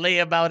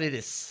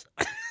layaboutis.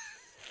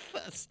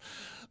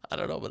 I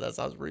don't know, but that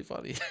sounds pretty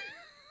funny.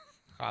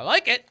 I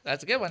like it.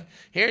 That's a good one.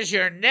 Here's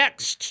your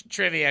next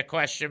trivia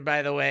question,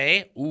 by the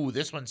way. Ooh,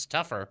 this one's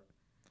tougher.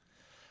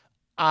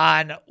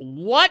 On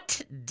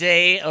what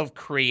day of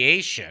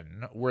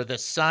creation were the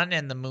sun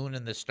and the moon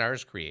and the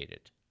stars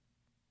created?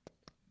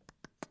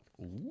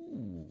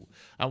 Ooh.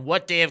 On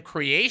what day of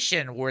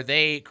creation were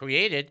they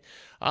created?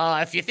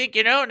 If you think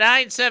you know,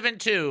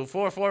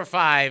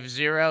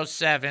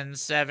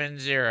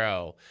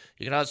 972-445-0770.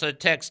 You can also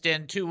text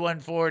in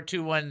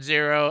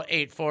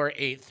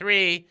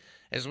 214-210-8483.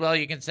 As well,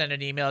 you can send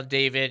an email,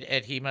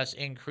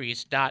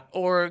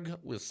 david@hemustincrease.org.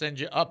 We'll send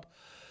you up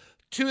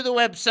to the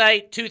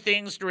website. Two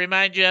things to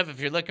remind you of.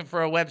 If you're looking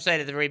for a website,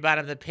 at the very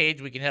bottom of the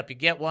page, we can help you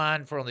get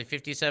one for only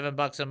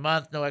 $57 a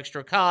month, no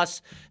extra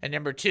costs. And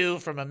number two,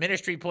 from a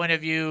ministry point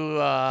of view,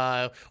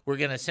 we're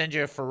going to send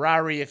you a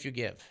Ferrari if you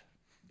give.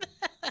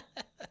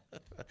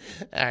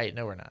 All right,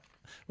 no, we're not.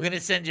 We're going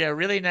to send you a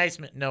really nice,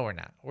 no, we're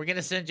not. We're going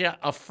to send you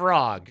a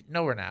frog.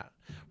 No, we're not.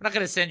 We're not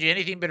going to send you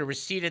anything but a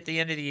receipt at the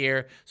end of the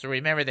year. So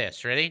remember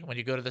this. Ready? When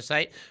you go to the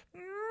site,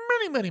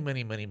 money, money,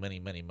 money, money,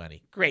 money,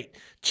 money. Great.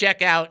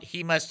 Check out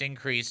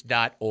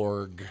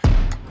hemustincrease.org.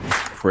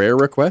 Prayer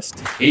request?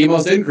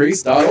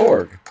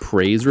 hemustincrease.org.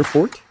 Praise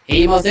report?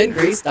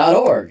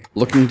 hemustincrease.org.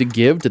 Looking to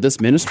give to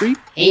this ministry?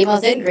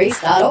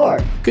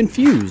 hemustincrease.org.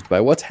 Confused by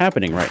what's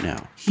happening right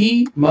now?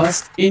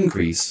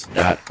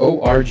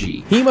 hemustincrease.org.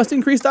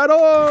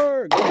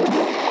 hemustincrease.org.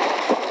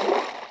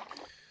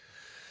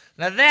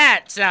 Now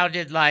that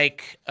sounded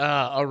like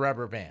a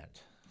rubber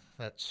band.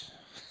 That's...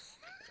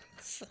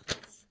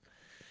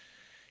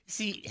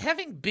 See,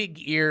 having big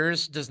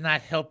ears does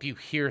not help you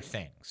hear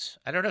things.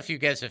 I don't know if you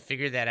guys have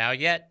figured that out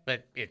yet,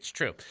 but it's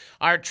true.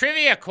 Our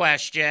trivia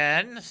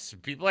question,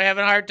 people are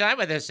having a hard time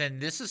with this, and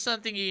this is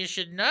something you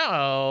should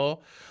know.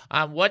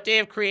 On what day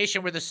of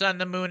creation were the sun,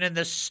 the moon, and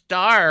the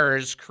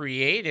stars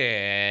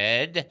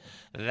created?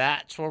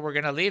 That's where we're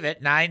going to leave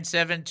it.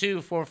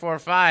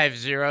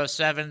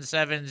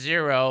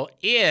 972-445-0770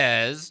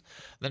 is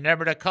the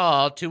number to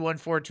call.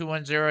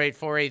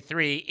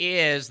 214-210-8483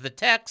 is the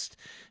text.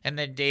 And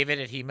then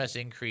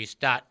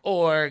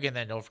david@hemustincrease.org. And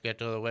then don't forget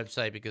to go to the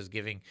website because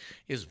giving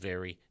is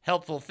very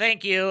helpful.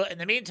 Thank you. In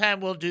the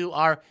meantime, we'll do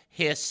our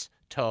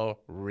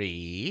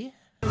history.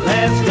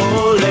 Let's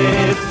go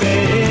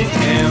living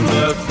in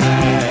the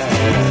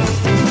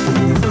past.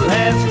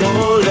 Let's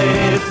go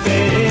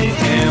living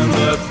in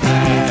the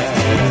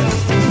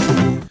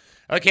past.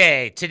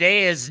 Okay,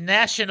 today is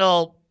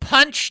National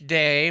Punch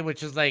Day,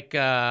 which is like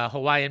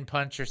Hawaiian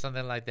punch or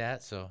something like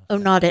that. So. Oh,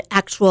 not an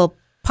actual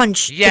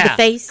punch to the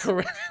face?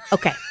 Correct.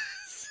 Okay.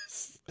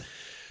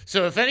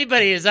 So if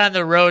anybody is on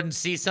the road and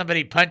sees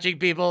somebody punching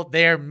people,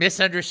 they're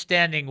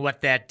misunderstanding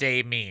what that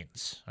day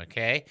means,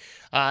 okay?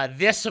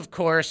 This, of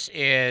course,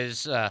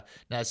 is, now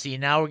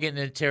we're getting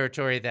into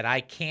territory that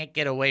I can't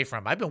get away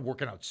from. I've been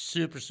working out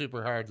super,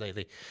 super hard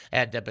lately,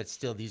 and but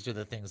still, these are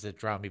the things that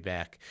draw me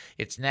back.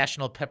 It's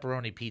National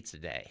Pepperoni Pizza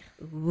Day.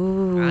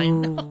 Ooh. I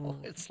know.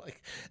 It's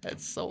like,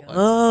 that's so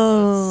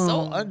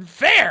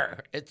unfair.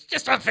 It's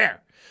just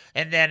unfair.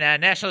 And then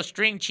National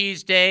String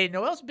Cheese Day.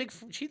 Noelle's big.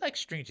 She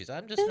likes string cheese.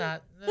 I'm just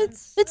not.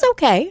 It's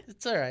okay.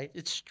 It's all right.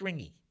 It's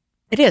stringy.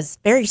 It is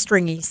very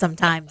stringy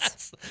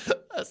sometimes.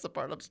 That's the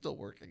part I'm still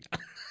working on.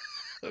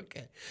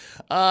 Okay.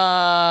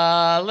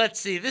 Let's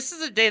see. This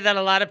is a day that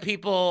a lot of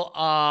people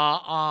who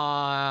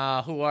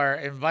are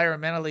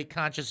environmentally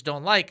conscious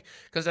don't like,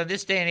 because on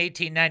this day in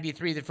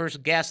 1893, the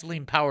first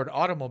gasoline-powered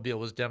automobile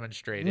was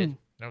demonstrated.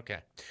 Okay.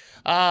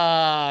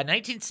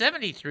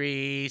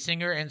 1973,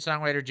 singer and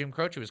songwriter Jim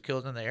Croce was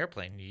killed in the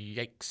airplane.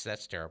 Yikes,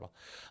 that's terrible.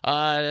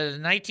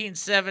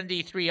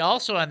 1973,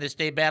 also on this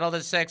day, Battle of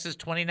the Sexes,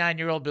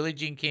 29-year-old Billie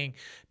Jean King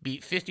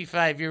beat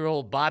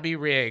 55-year-old Bobby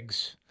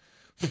Riggs.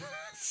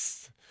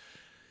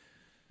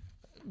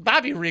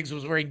 Bobby Riggs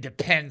was wearing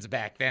Depends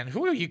back then.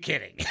 Who are you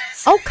kidding?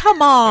 Oh,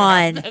 come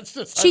on. That's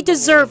just she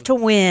deserved to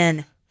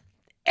win.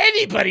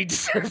 anybody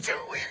deserved to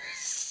win.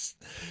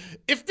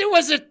 If there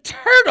was a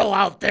turtle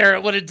out there,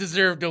 it would have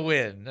deserved to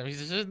win. I mean,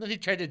 then he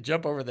tried to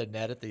jump over the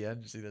net at the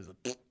end. You see, there's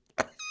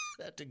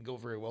that didn't go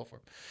very well for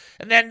him.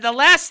 And then the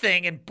last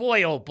thing, and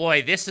boy, oh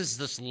boy, this is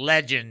this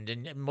legend,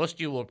 and most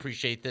of you will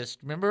appreciate this.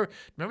 Remember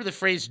the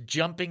phrase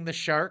 "jumping the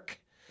shark"?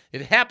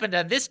 It happened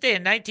on this day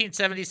in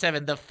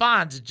 1977. The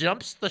Fonz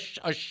jumps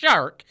a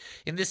shark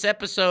in this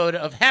episode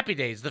of Happy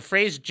Days. The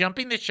phrase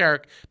 "jumping the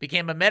shark"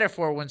 became a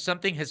metaphor when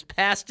something has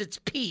passed its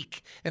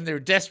peak and they're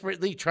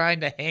desperately trying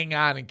to hang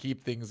on and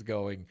keep things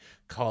going,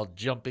 called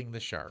jumping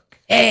the shark.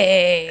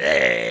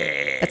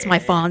 Hey! That's my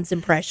Fonz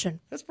impression.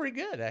 That's pretty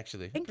good,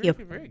 actually. Thank you.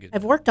 Very good.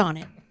 I've worked on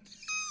it.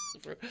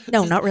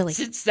 No, not really.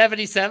 Since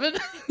 77?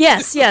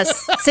 Yes.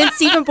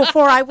 Since even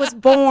before I was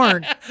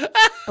born,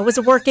 I was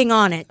working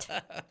on it.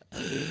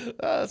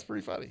 That's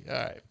pretty funny. All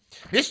right.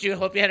 Missed you.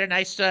 Hope you had a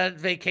nice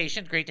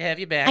vacation. Great to have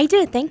you back. I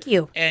did. Thank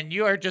you. And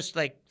you are just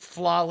like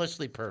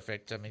flawlessly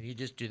perfect. I mean, you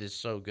just do this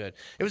so good.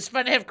 It was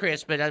fun to have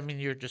Chris, but I mean,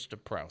 you're just a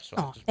pro. So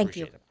I just thank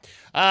you. It.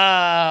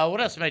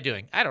 What else am I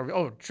doing? I don't know.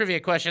 Oh, trivia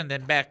question,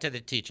 then back to the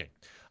teaching.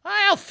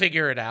 I'll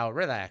figure it out.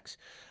 Relax.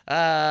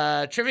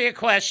 Trivia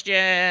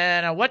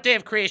question. On what day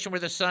of creation were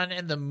the sun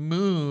and the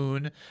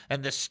moon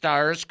and the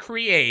stars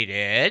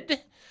created?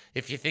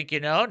 If you think you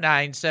know,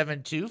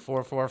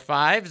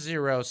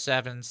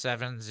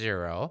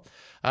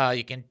 972-445-0770.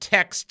 You can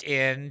text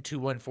in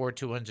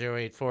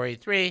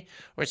 214-210-8483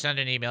 or send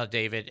an email,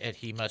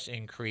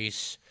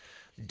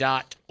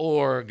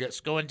 david@hemustincrease.org. Let's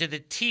go into the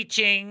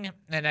teaching.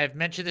 And I've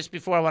mentioned this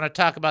before. I want to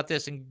talk about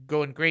this and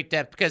go in great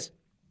depth because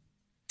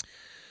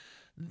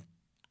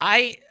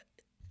I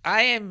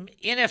am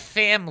in a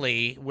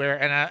family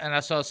where, and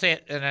I'll say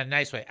it in a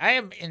nice way. I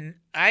am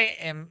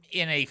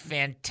in a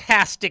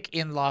fantastic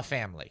in-law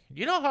family.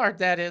 You know how hard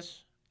that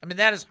is? I mean,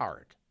 that is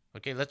hard.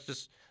 Okay, let's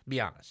just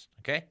be honest.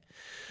 Okay,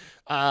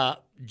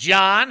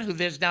 John, who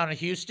lives down in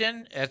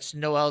Houston, that's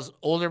Noelle's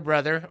older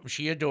brother,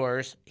 she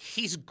adores.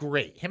 He's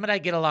great. Him and I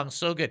get along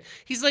so good.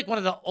 He's like one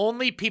of the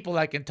only people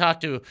I can talk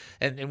to.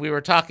 And we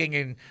were talking,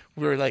 and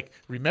we were like,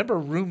 remember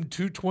room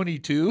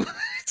 222?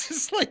 It's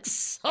just like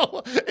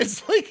so.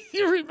 It's like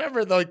you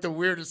remember the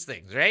weirdest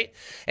things, right?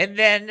 And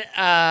then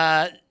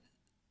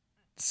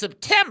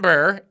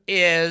September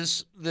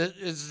is the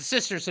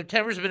sister.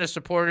 September's been a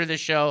supporter of the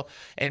show,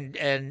 and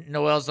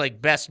Noelle's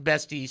like best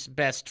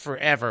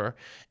forever,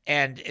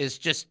 and is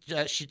just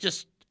she's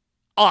just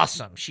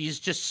awesome. She's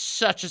just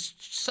such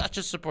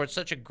a support,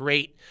 such a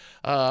great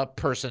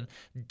person.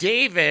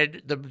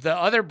 David, the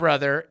other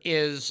brother,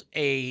 is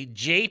a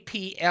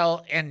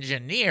JPL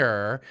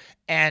engineer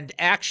and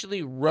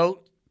actually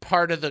wrote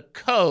part of the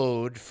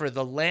code for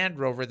the Land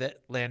Rover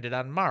that landed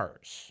on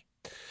Mars.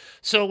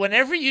 So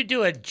whenever you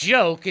do a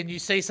joke and you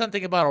say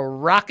something about a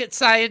rocket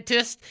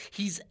scientist,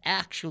 he's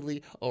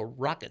actually a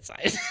rocket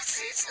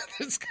scientist.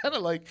 It's kind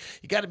of like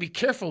you got to be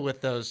careful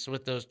with those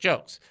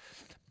jokes.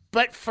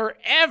 But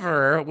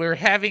forever we're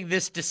having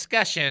this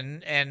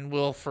discussion, and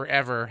we'll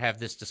forever have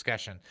this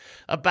discussion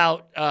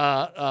about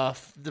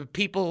the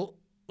people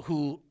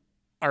who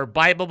are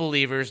Bible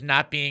believers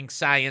not being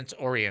science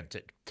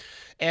oriented.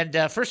 And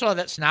first of all,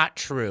 that's not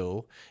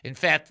true. In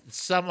fact,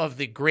 some of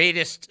the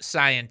greatest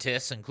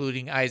scientists,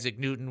 including Isaac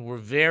Newton, were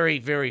very,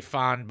 very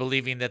fond,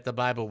 believing that the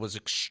Bible was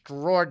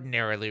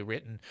extraordinarily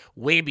written,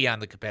 way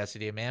beyond the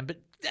capacity of man.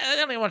 But I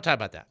don't even want to talk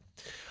about that.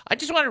 I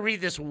just want to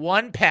read this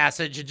one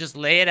passage and just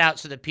lay it out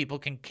so that people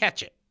can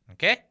catch it,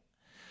 okay?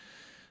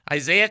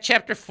 Isaiah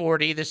chapter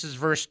 40, this is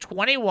verse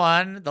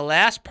 21, the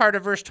last part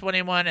of verse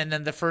 21, and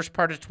then the first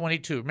part of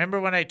 22. Remember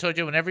when I told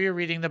you whenever you're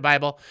reading the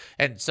Bible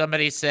and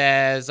somebody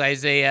says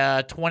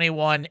Isaiah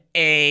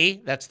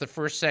 21a, that's the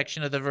first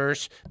section of the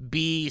verse,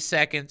 B,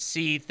 second,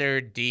 C,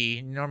 third,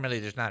 D. Normally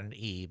there's not an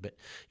E, but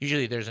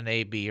usually there's an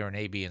A, B, or an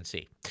A, B, and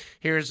C.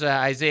 Here's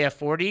Isaiah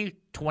 40,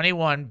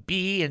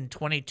 21b, and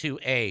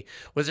 22a.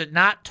 Was it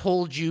not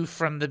told you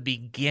from the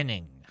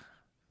beginning?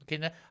 Okay,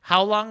 now,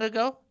 how long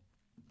ago?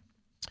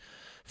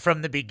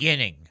 From the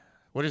beginning.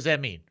 What does that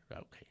mean?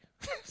 Okay.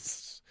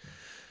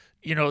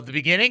 You know the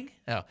beginning?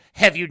 No.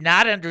 Have you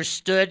not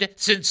understood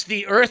since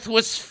the earth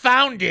was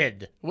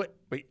founded? Wait,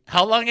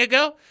 how long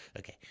ago?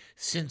 Okay.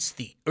 Since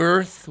the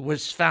earth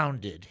was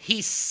founded.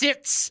 He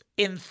sits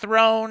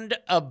enthroned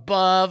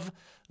above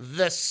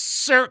the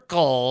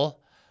circle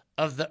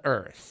of the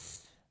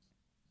earth.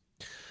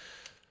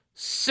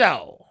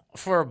 So,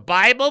 for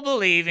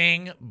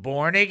Bible-believing,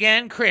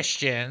 born-again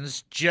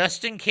Christians,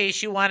 just in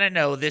case you want to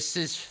know, this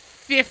is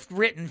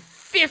written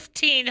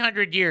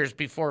 1,500 years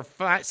before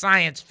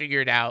science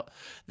figured out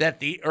that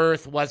the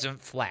earth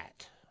wasn't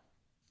flat.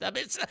 I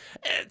mean,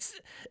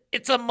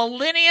 it's a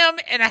millennium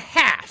and a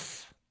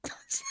half.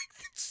 It's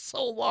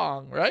so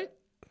long, right?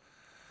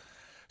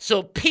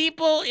 So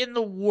people in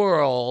the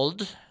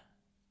world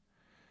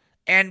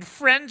and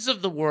friends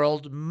of the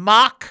world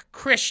mock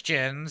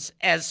Christians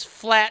as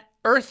flat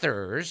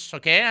earthers,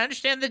 okay? I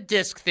understand the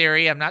disc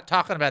theory. I'm not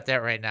talking about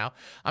that right now.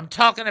 I'm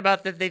talking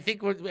about that they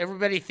think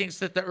everybody thinks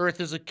that the earth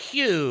is a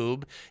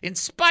cube in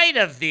spite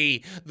of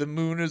the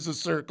moon is a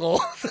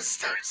circle.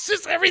 It's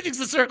just everything's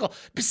a circle,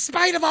 in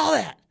spite of all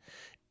that.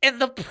 And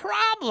the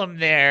problem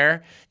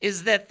there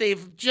is that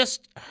they've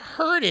just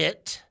heard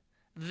it,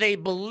 they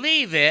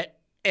believe it,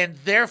 and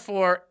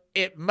therefore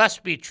it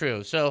must be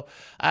true. So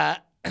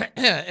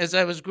as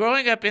I was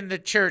growing up in the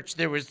church,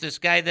 there was this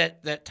guy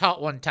that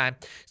taught one time.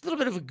 He's a little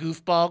bit of a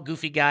goofball,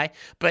 goofy guy,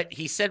 but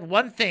he said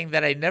one thing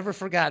that I never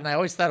forgot, and I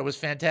always thought it was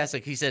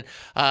fantastic. He said,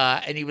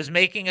 and he was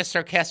making a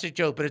sarcastic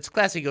joke, but it's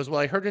classic. He goes, well,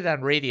 I heard it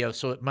on radio,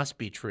 so it must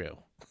be true.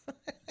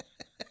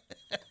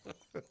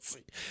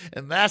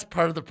 And that's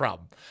part of the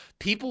problem.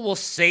 People will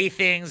say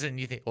things and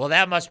you think, well,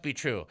 that must be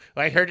true.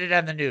 I heard it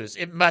on the news.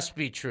 It must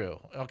be true.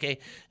 Okay.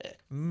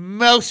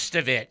 Most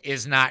of it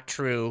is not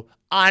true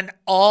on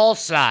all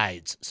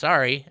sides.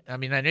 Sorry. I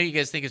mean, I know you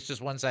guys think it's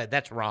just one side.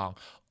 That's wrong.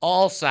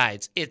 All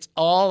sides. It's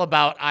all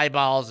about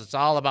eyeballs. It's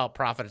all about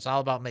profit. It's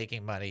all about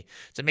making money.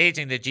 It's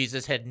amazing that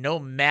Jesus had no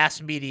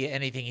mass media,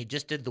 anything. He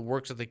just did the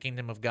works of the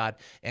kingdom of God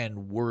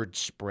and word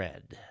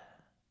spread.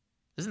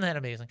 Isn't that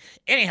amazing?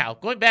 Anyhow,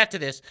 going back to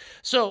this.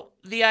 So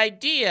the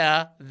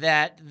idea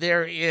that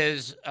there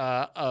is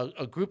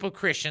a group of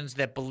Christians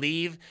that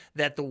believe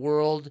that the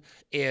world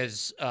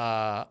is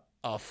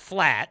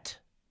flat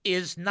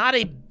is not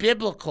a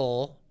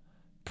biblical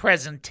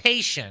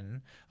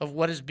presentation of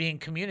what is being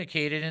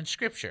communicated in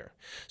Scripture.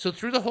 So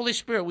through the Holy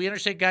Spirit, we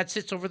understand God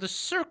sits over the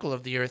circle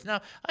of the earth.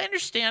 Now, I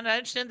understand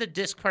the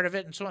disc part of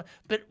it and so on,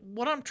 but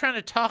what I'm trying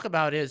to talk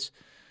about is,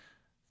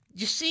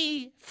 you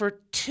see,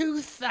 for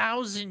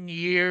 2,000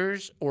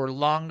 years or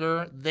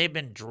longer, they've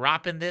been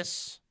dropping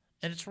this,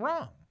 and it's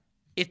wrong.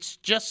 It's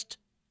just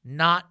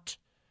not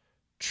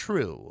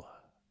true.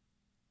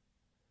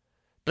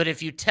 But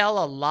if you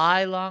tell a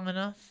lie long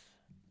enough,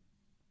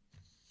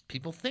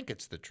 people think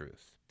it's the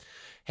truth.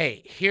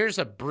 Hey, here's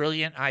a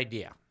brilliant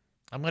idea.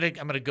 I'm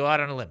gonna go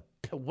out on a limb,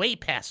 way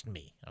past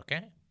me,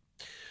 okay?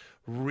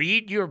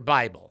 Read your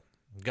Bible.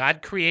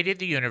 God created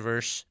the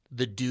universe.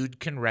 The dude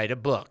can write a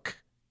book.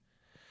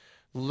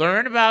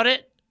 Learn about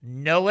it,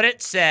 know what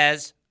it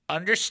says,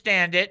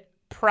 understand it,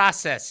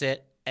 process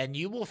it, and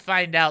you will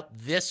find out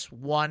this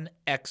one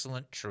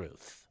excellent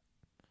truth.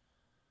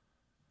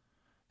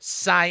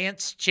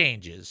 Science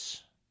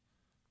changes.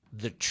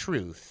 The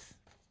truth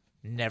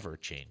never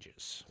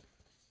changes.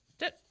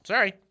 That's it.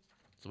 Sorry.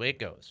 That's the way it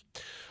goes.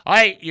 All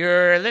right,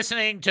 you're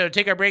listening to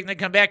Take Our Break and then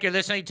come back. You're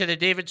listening to the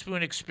David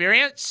Spoon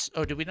Experience.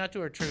 Oh, did we not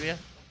do our trivia?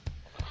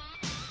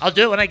 I'll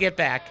do it when I get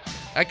back.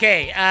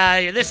 Okay,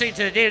 you're listening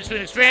to the David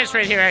Spoon Experience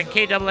right here on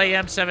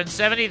KAAM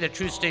 770, the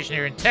truth station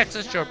here in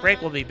Texas. Short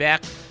break. We'll be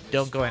back.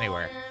 Don't go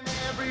anywhere.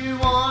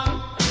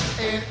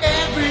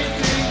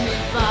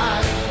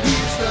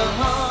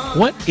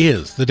 What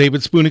is the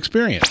David Spoon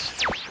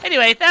Experience?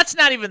 Anyway, that's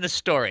not even the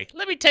story.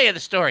 Let me tell you the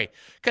story,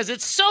 because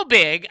it's so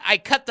big, I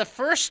cut the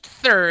first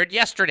third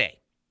yesterday.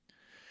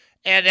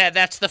 And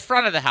that's the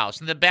front of the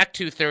house. And the back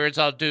 2/3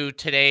 I'll do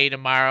today,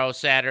 tomorrow,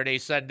 Saturday,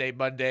 Sunday,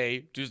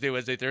 Monday, Tuesday,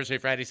 Wednesday, Thursday,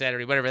 Friday,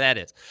 Saturday, whatever that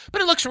is.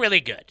 But it looks really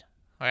good.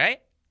 All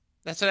right?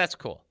 That's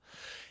cool.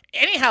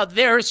 Anyhow,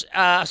 there's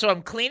so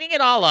I'm cleaning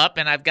it all up,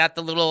 and I've got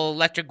the little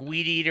electric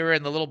weed eater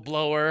and the little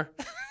blower.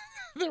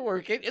 They're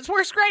working. It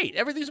works great.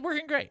 Everything's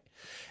working great.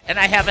 And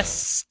I have a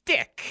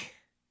stick.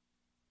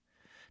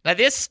 Now,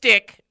 this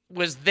stick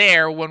was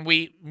there when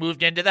we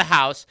moved into the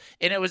house,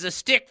 and it was a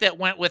stick that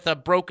went with a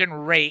broken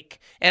rake.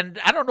 And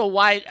I don't know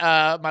why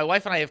my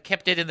wife and I have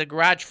kept it in the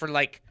garage for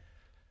like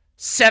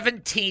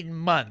 17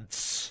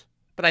 months.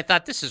 But I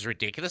thought, this is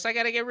ridiculous. I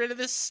got to get rid of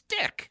this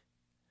stick.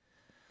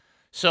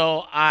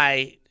 So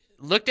I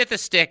looked at the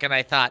stick, and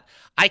I thought,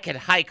 I could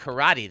high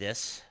karate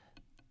this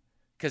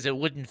because it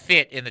wouldn't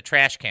fit in the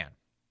trash can.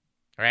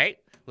 All right?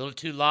 A little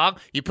too long.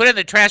 You put it in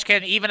the trash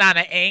can even on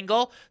an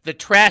angle, the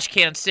trash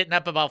can's sitting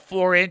up about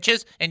 4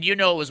 inches, and you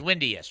know it was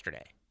windy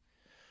yesterday.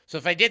 So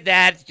if I did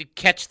that, to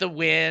catch the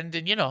wind,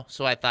 and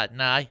so I thought,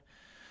 nah,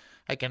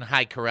 I can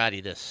high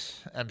karate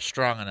this. I'm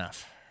strong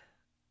enough.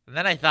 And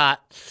then I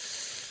thought,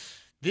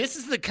 this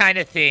is the kind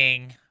of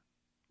thing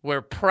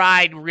where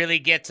pride really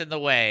gets in the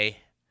way.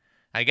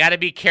 I got to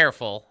be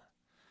careful.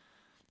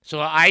 So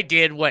I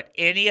did what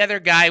any other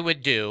guy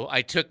would do.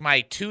 I took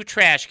my 2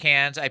 trash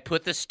cans. I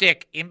put the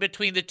stick in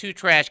between the 2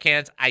 trash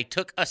cans. I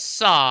took a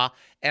saw,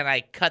 and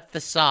I cut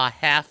the saw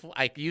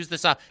I used the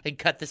saw and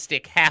cut the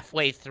stick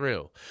halfway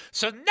through.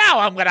 So now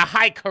I'm going to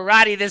high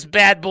karate this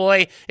bad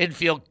boy and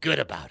feel good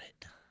about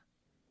it.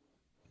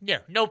 Yeah,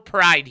 no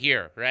pride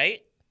here,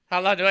 right?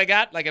 How long do I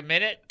got? Like a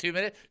minute? 2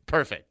 minutes?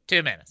 Perfect.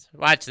 2 minutes.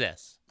 Watch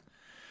this.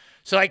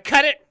 So I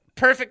cut it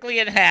perfectly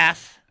in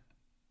half.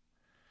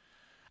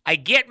 I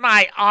get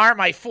my arm,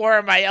 my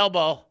forearm, my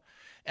elbow,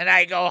 and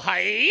I go,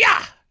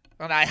 hi-ya!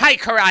 And I high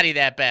karate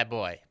that bad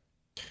boy.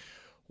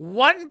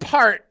 One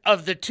part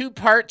of the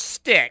 2-part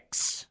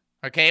sticks,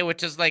 okay,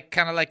 which is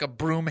kind of like a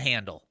broom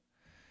handle,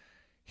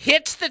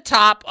 hits the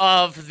top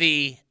of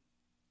the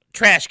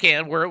trash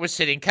can where it was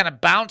sitting, kind of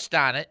bounced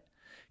on it,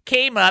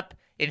 came up,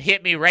 and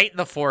hit me right in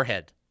the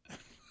forehead.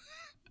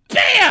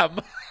 Bam!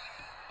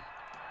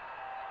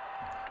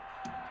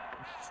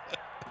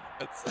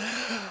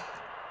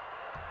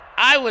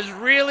 I was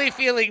really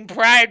feeling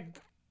pride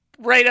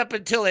right up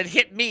until it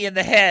hit me in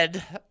the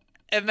head.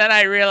 And then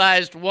I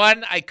realized,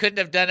 one, I couldn't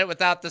have done it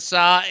without the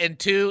saw, and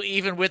two,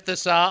 even with the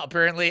saw,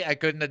 apparently I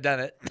couldn't have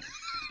done it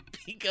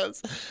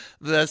because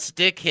the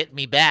stick hit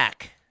me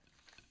back.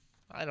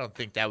 I don't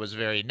think that was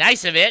very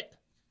nice of it.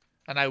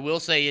 And I will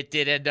say it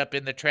did end up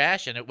in the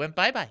trash, and it went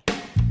bye-bye.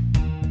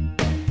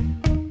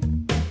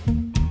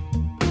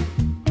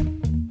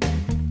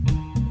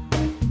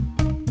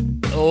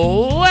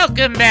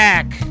 Welcome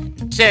back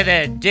to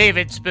the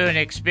David Spoon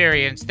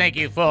Experience. Thank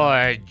you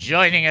for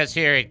joining us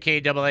here at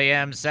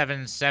KAAM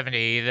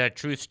 770, the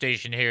truth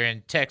station here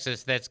in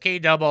Texas. That's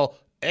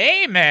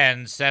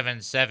KAAM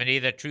 770,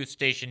 the truth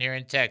station here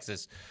in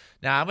Texas.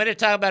 Now, I'm going to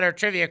talk about our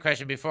trivia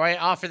question before I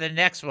offer the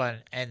next one,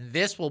 and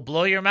this will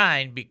blow your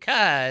mind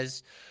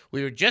because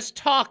we were just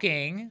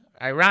talking,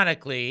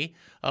 ironically,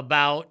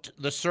 about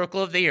the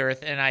circle of the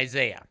earth in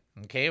Isaiah.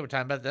 Okay, we're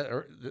talking about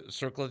the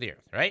circle of the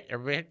earth, right?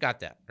 Everybody got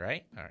that,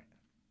 right? All right.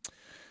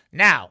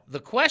 Now, the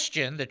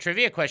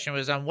trivia question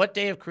was, on what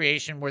day of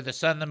creation were the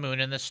sun, the moon,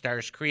 and the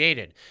stars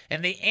created?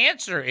 And the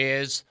answer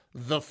is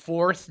the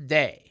fourth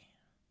day.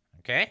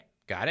 Okay,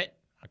 got it?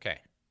 Okay.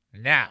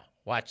 Now,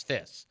 watch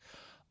this.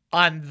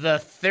 On the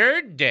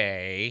third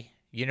day,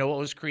 you know what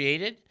was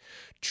created?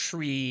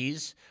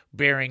 Trees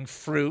bearing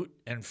fruit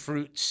and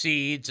fruit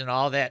seeds and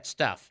all that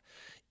stuff.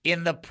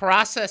 In the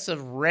process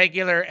of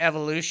regular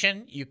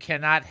evolution, you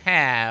cannot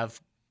have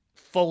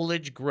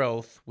foliage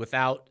growth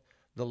without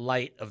the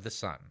light of the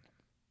sun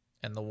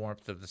and the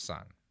warmth of the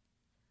sun.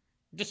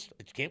 Just,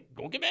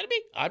 don't get mad at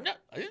me.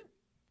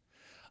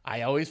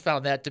 I always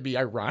found that to be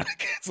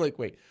ironic. It's like,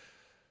 wait,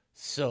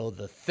 so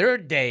the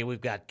third day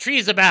we've got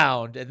trees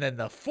abound, and then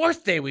the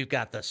fourth day we've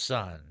got the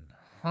sun.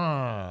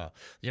 Huh.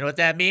 You know what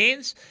that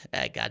means?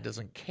 God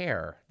doesn't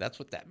care. That's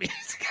what that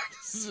means.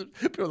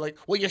 People are like,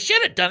 well, you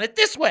should have done it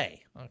this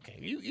way. Okay,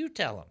 you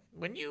tell them.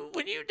 When you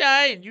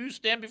die and you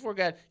stand before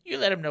God, you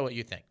let him know what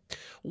you think.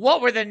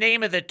 What were the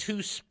name of the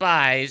two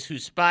spies who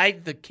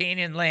spied the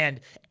Canaan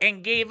land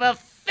and gave a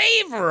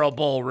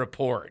favorable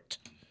report?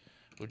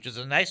 Which is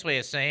a nice way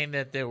of saying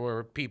that there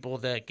were people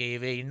that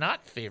gave a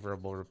not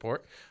favorable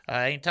report.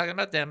 I ain't talking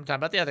about them. I'm talking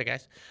about the other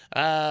guys.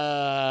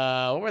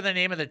 What were the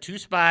name of the two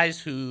spies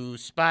who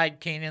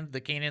spied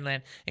the Canaan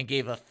land, and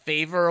gave a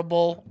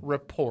favorable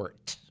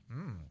report?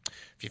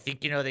 If you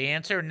think you know the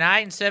answer,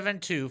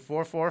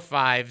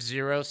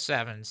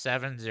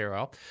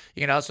 972-445-0770.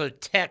 You can also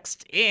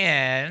text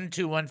in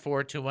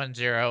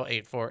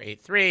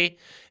 214-210-8483.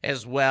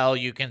 As well,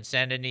 you can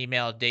send an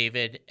email,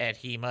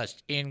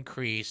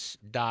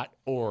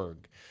 david@hemustincrease.org.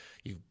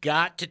 You've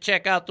got to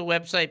check out the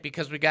website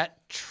because we got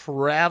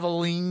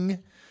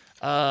traveling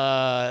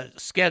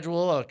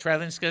schedule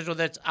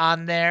that's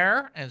on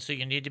there. And so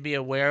you need to be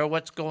aware of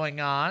what's going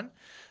on.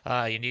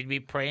 You need to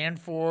be praying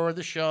for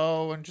the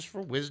show and just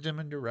for wisdom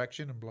and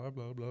direction and blah,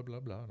 blah, blah,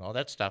 blah, blah, and all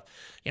that stuff.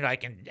 You know, I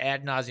can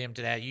ad nauseum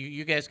to that.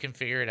 You guys can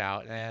figure it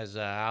out. As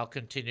I'll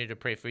continue to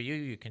pray for you,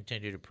 you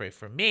continue to pray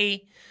for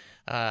me.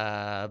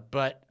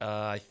 But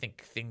I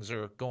think things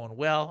are going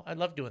well. I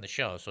love doing the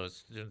show, so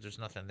there's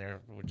nothing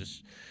there.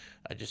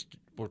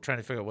 We're trying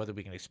to figure out whether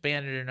we can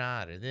expand it or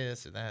not, or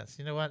this or that. So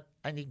you know what?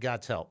 I need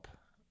God's help.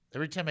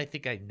 Every time I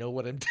think I know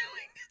what I'm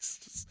doing, it's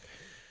just...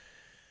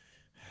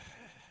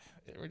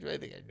 Every time I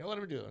think I know what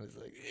I'm doing, it's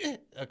like,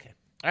 okay.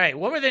 All right,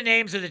 what were the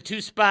names of the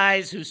two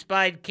spies who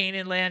spied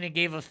Canaan land and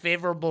gave a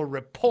favorable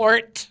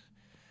report?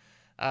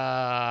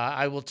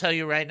 I will tell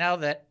you right now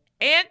that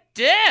Aunt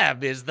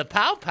Deb is the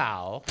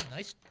pow-pow.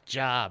 Nice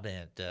job,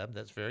 Aunt Deb.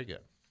 That's very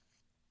good.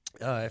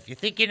 If you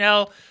think you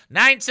know,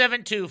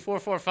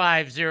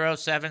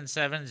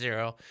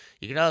 972-445-0770.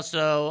 You can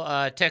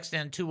also text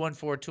in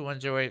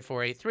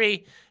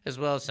 214-210-8483, as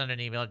well as send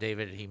an email,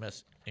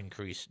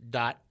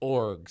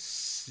 david@hemustincrease.org.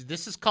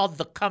 This is called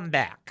The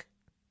Comeback.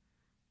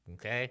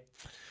 Okay?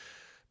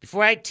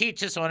 Before I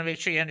teach this, I want to make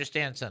sure you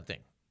understand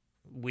something.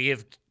 We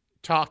have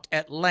talked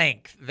at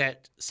length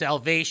that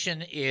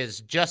salvation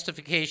is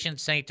justification,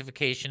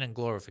 sanctification, and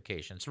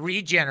glorification. It's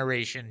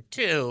regeneration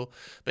too,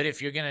 but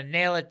if you're going to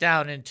nail it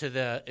down into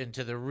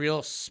the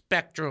real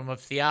spectrum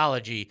of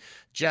theology,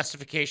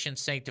 justification,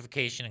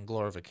 sanctification, and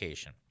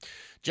glorification.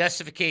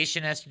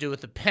 Justification has to do with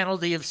the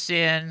penalty of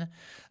sin.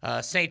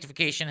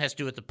 Sanctification has to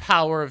do with the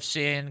power of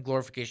sin.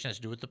 Glorification has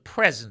to do with the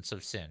presence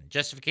of sin.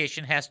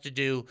 Justification has to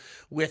do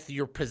with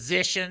your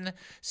position.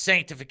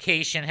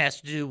 Sanctification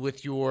has to do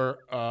with your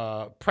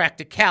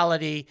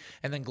practicality.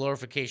 And then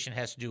glorification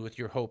has to do with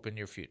your hope in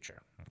your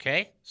future.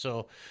 Okay?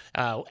 So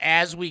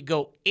as we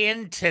go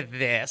into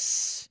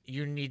this,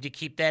 you need to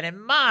keep that in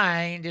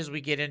mind as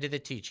we get into the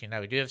teaching.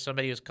 Now, we do have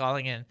somebody who's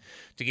calling in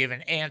to give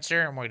an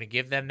answer, and we're going to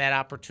give them that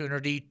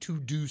opportunity to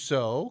do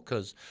so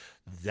because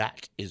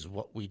that is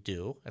what we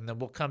do. And then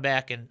we'll come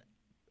back and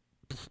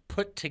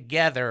put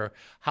together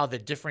how the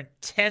different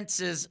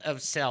tenses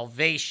of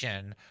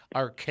salvation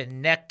are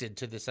connected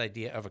to this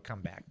idea of a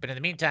comeback. But in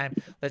the meantime,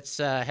 let's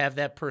have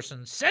that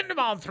person send them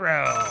on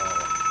through.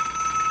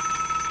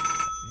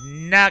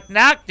 Knock,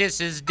 knock.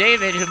 This is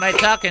David. Who am I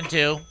talking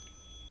to?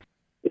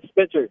 It's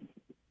Spencer.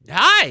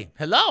 Hi.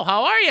 Hello.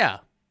 How are you?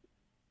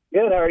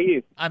 Good. How are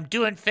you? I'm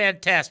doing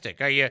fantastic.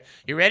 Are you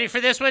ready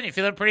for this one? You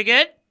feeling pretty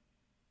good?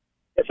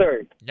 Yes,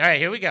 sir. All right,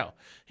 here we go.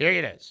 Here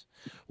it is.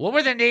 What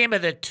were the name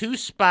of the two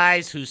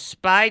spies who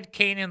spied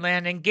Canaan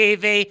land and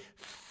gave a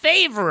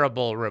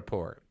favorable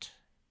report?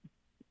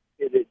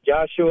 Is it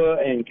Joshua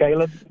and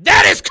Caleb?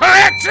 That is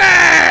correct,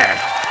 sir!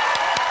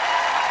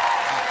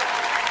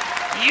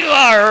 You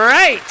are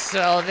right.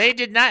 So they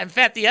did not. In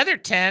fact, the other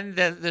 10,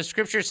 the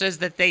scripture says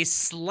that they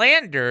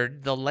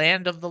slandered the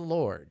land of the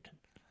Lord.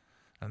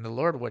 And the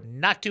Lord was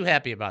not too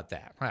happy about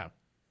that. Wow.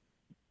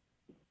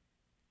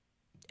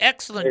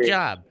 Excellent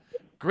job.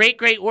 Great,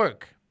 great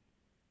work.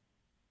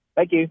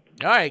 Thank you.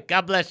 All right.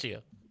 God bless you.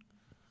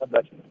 God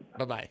bless you.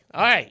 Bye-bye.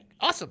 All right.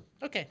 Awesome.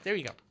 Okay. There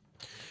you go.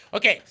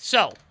 Okay.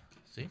 So,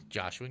 see,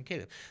 Joshua and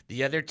Caleb.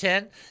 The other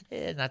 10,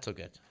 not so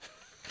good.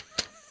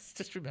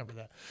 Just remember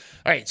that.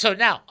 All right. So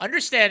now,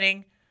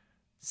 understanding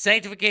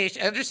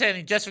sanctification,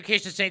 understanding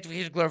justification,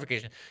 sanctification,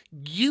 glorification.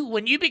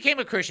 When you became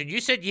a Christian, you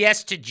said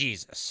yes to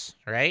Jesus,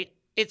 right?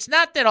 It's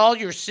not that all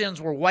your sins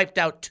were wiped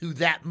out to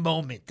that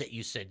moment that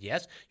you said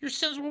yes. Your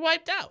sins were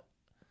wiped out.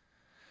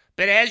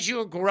 But as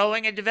you're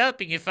growing and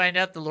developing, you find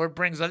out the Lord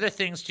brings other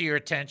things to your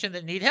attention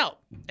that need help.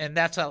 And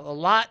that's a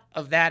lot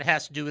of that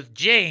has to do with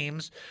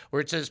James,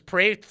 where it says,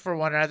 pray for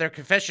one another,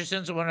 confess your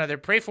sins to one another,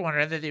 pray for one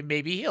another that they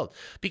may be healed.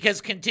 Because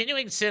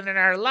continuing sin in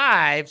our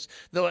lives,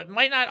 though it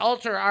might not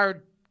alter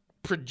our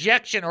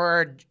projection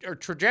or our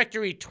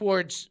trajectory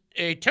towards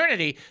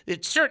eternity,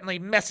 it's certainly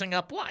messing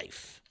up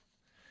life.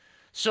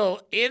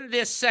 So in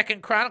this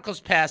 2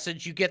 Chronicles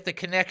passage, you get the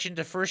connection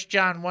to 1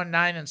 John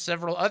 1:9 and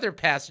several other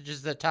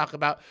passages that talk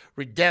about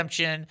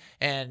redemption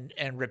and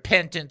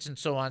repentance and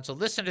so on. So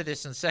listen to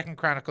this in 2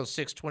 Chronicles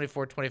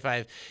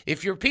 6:24-25.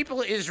 If your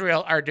people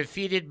Israel are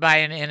defeated by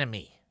an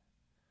enemy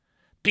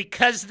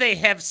because they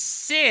have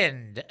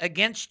sinned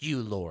against you,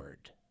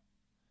 Lord,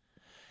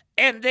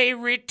 and they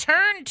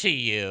return to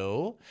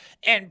you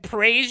and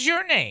praise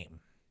your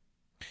name,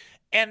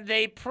 and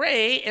they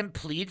pray and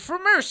plead for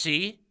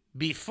mercy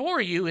before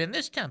you in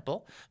this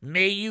temple,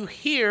 may you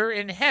hear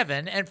in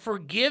heaven and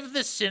forgive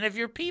the sin of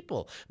your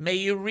people. May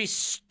you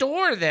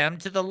restore them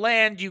to the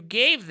land you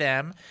gave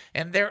them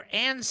and their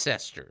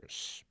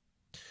ancestors.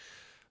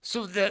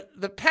 So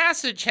the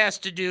passage has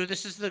to do,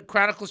 this is the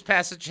Chronicles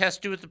passage, has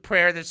to do with the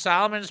prayer that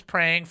Solomon is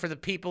praying for the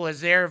people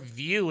as they're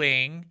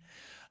viewing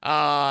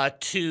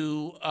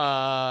to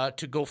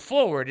go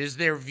forward, as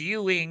they're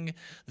viewing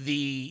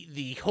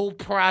the whole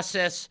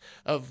process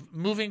of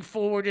moving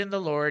forward in the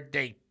Lord.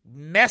 They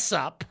mess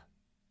up,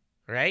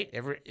 right?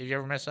 Have you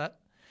ever mess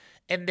up?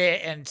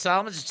 And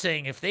Solomon's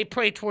saying, if they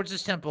pray towards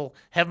this temple,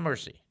 have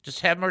mercy. Just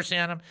have mercy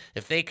on them.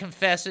 If they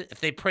confess it, if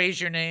they praise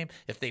your name,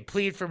 if they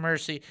plead for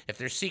mercy, if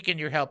they're seeking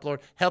your help,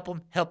 Lord, help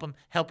them, help them,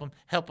 help them,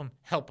 help them,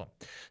 help them.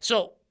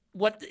 So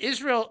what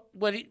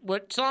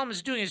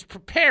Solomon's doing is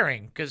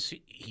preparing, because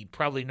he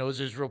probably knows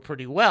Israel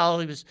pretty well.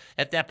 He was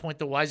at that point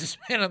the wisest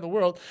man in the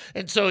world.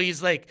 And so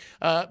he's like,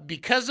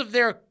 because of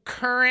their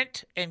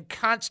current and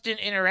constant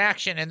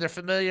interaction and their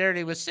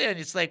familiarity with sin,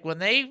 it's like when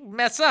they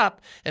mess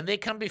up and they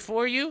come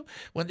before you,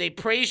 when they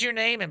praise your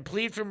name and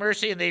plead for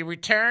mercy and they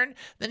return,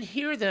 then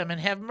hear them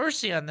and have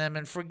mercy on them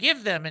and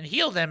forgive them and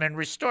heal them and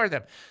restore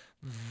them.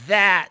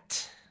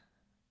 That,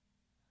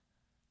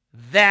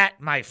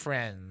 my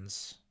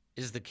friends,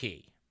 is the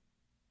key.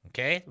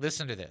 Okay?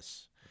 Listen to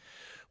this.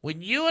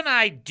 When you and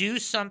I do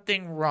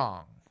something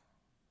wrong,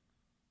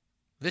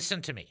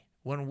 listen to me.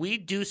 When we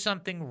do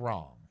something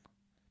wrong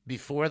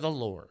before the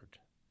Lord,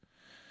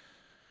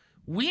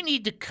 we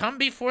need to come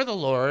before the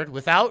Lord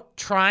without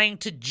trying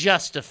to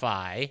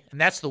justify,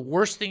 and that's the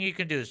worst thing you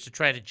can do, is to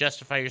try to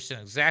justify your sin.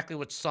 Exactly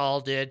what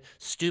Saul did.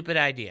 Stupid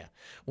idea.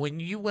 When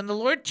the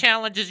Lord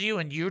challenges you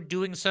and you're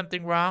doing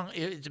something wrong,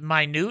 it's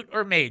minute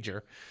or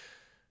major,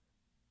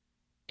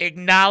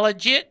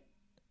 acknowledge it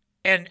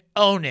and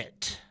own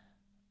it.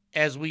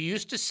 As we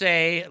used to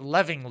say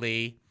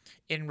lovingly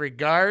in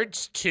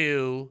regards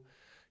to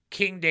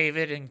King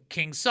David and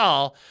King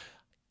Saul,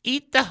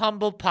 eat the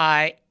humble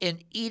pie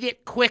and eat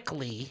it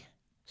quickly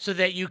so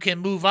that you can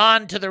move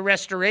on to the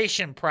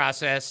restoration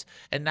process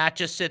and not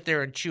just sit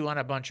there and chew on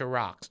a bunch of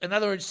rocks. In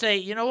other words, say,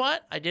 you know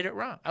what? I did it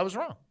wrong. I was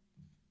wrong.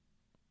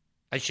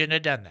 I shouldn't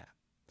have done that.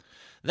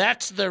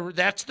 That's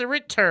the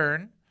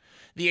return.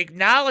 The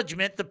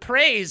acknowledgement, the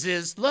praise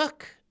is,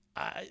 look,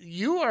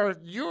 you're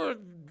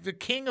the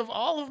king of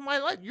all of my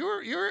life.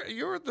 You're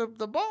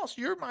the boss.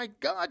 You're my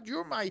God.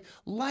 You're my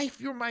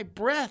life. You're my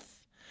breath.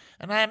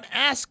 And I'm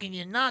asking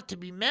you not to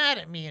be mad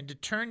at me and to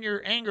turn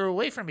your anger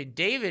away from me.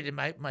 David, in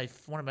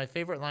one of my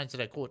favorite lines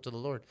that I quote to the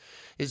Lord,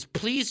 is,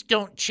 please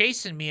don't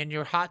chasten me in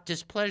your hot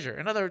displeasure.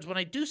 In other words, when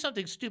I do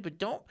something stupid,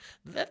 don't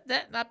let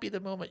that not be the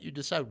moment you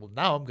decide, well,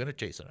 now I'm going to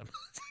chasten him.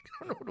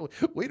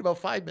 Wait about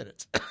 5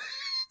 minutes.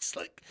 It's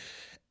like,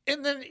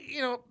 and then,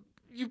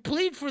 you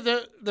plead for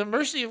the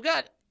mercy of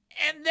God.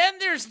 And then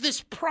there's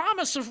this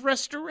promise of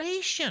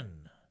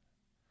restoration.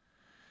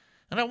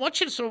 And I want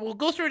you to, so we'll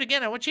go through it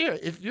again. I want you to hear,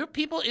 if your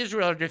people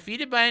Israel are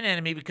defeated by an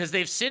enemy because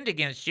they've sinned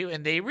against you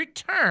and they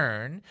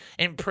return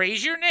and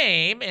praise your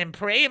name and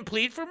pray and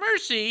plead for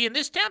mercy in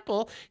this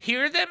temple,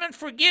 hear them and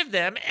forgive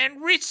them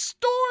and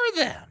restore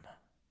them.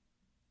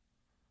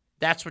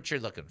 That's what you're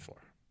looking for.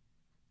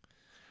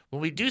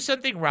 When we do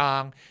something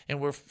wrong and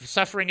we're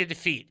suffering a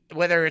defeat,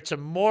 whether it's a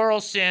moral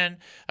sin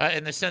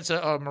in the sense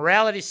of a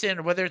morality sin,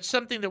 or whether it's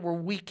something that we're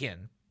weak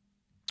in,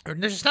 or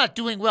just not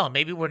doing well,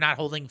 maybe we're not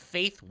holding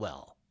faith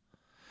well.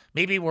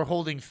 Maybe we're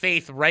holding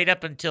faith right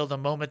up until the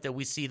moment that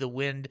we see the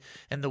wind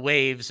and the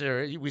waves,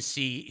 or we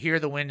hear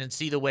the wind and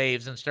see the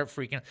waves and start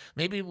freaking out.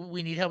 Maybe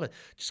we need help.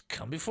 Just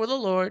come before the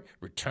Lord,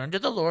 return to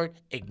the Lord,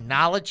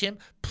 acknowledge him,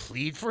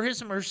 plead for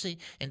his mercy,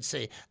 and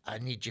say, I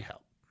need your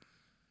help.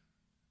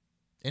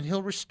 And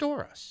he'll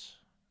restore us.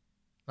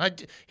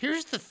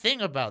 Here's the thing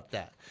about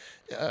that.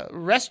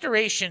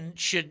 Restoration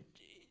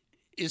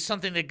is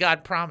something that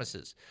God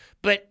promises.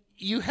 But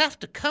you have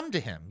to come to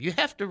him. You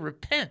have to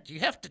repent.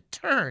 You have to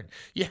turn.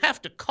 You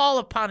have to call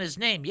upon his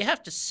name. You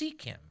have to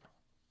seek him.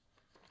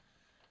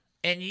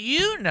 And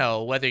you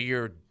know whether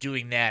you're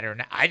doing that or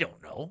not. I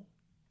don't know.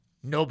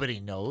 Nobody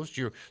knows.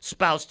 Your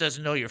spouse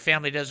doesn't know. Your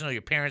family doesn't know.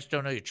 Your parents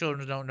don't know. Your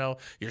children don't know.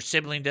 Your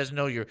sibling doesn't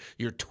know.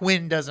 Your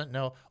twin doesn't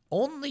know.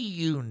 Only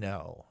you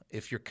know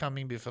if you're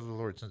coming before the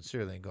Lord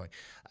sincerely and going,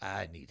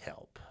 I need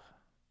help.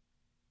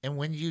 And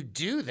when you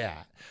do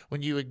that,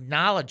 when you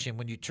acknowledge him,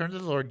 when you turn to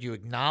the Lord, you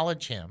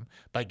acknowledge him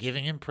by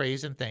giving him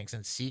praise and thanks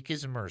and seek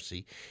his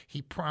mercy,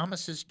 he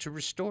promises to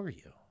restore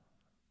you.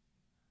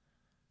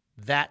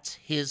 That's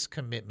his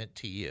commitment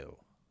to you.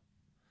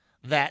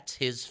 That's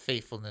his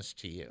faithfulness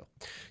to you.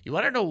 You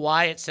want to know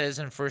why it says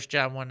in 1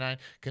 John 1:9,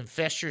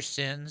 confess your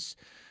sins?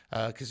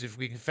 Because if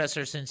we confess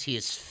our sins, he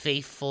is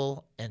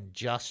faithful and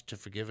just to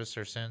forgive us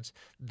our sins.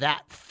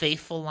 That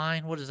faithful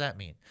line, what does that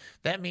mean?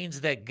 That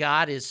means that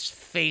God is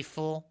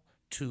faithful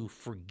to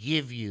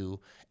forgive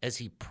you as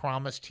he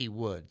promised he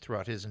would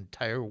throughout his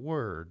entire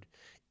word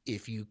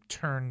if you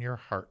turn your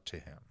heart to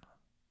him.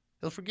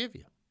 He'll forgive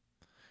you,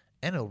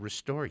 and he'll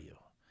restore you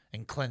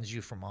and cleanse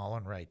you from all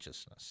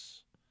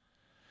unrighteousness.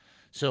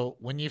 So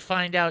when you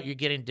find out you're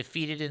getting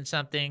defeated in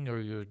something or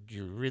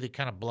you're really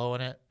kind of blowing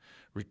it,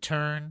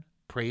 return,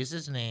 praise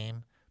his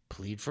name,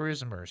 plead for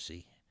his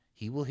mercy.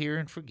 He will hear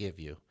and forgive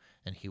you,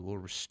 and he will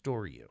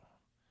restore you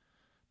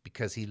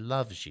because he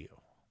loves you.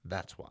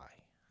 That's why.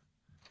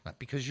 Not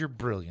because you're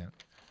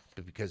brilliant,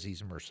 but because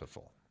he's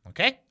merciful.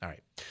 Okay? All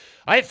right.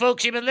 All right,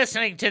 folks, you've been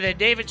listening to the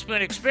David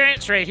Spoon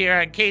Experience right here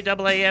on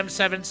KAAM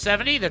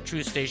 770, the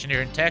true station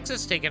here in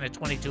Texas, taking a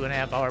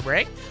 22-and-a-half-hour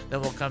break.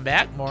 Then we'll come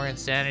back. More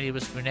Insanity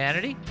with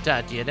Spoonanity.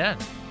 Talk to you then.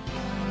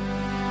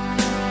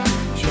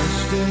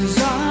 Just as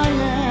I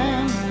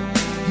am,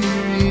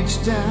 he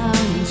reached down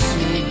and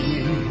saved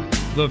me.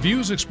 The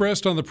views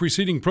expressed on the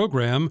preceding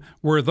program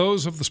were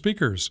those of the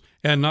speakers,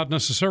 and not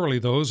necessarily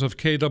those of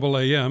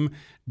KAAM,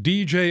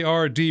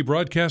 DJRD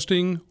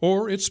Broadcasting,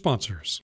 or its sponsors.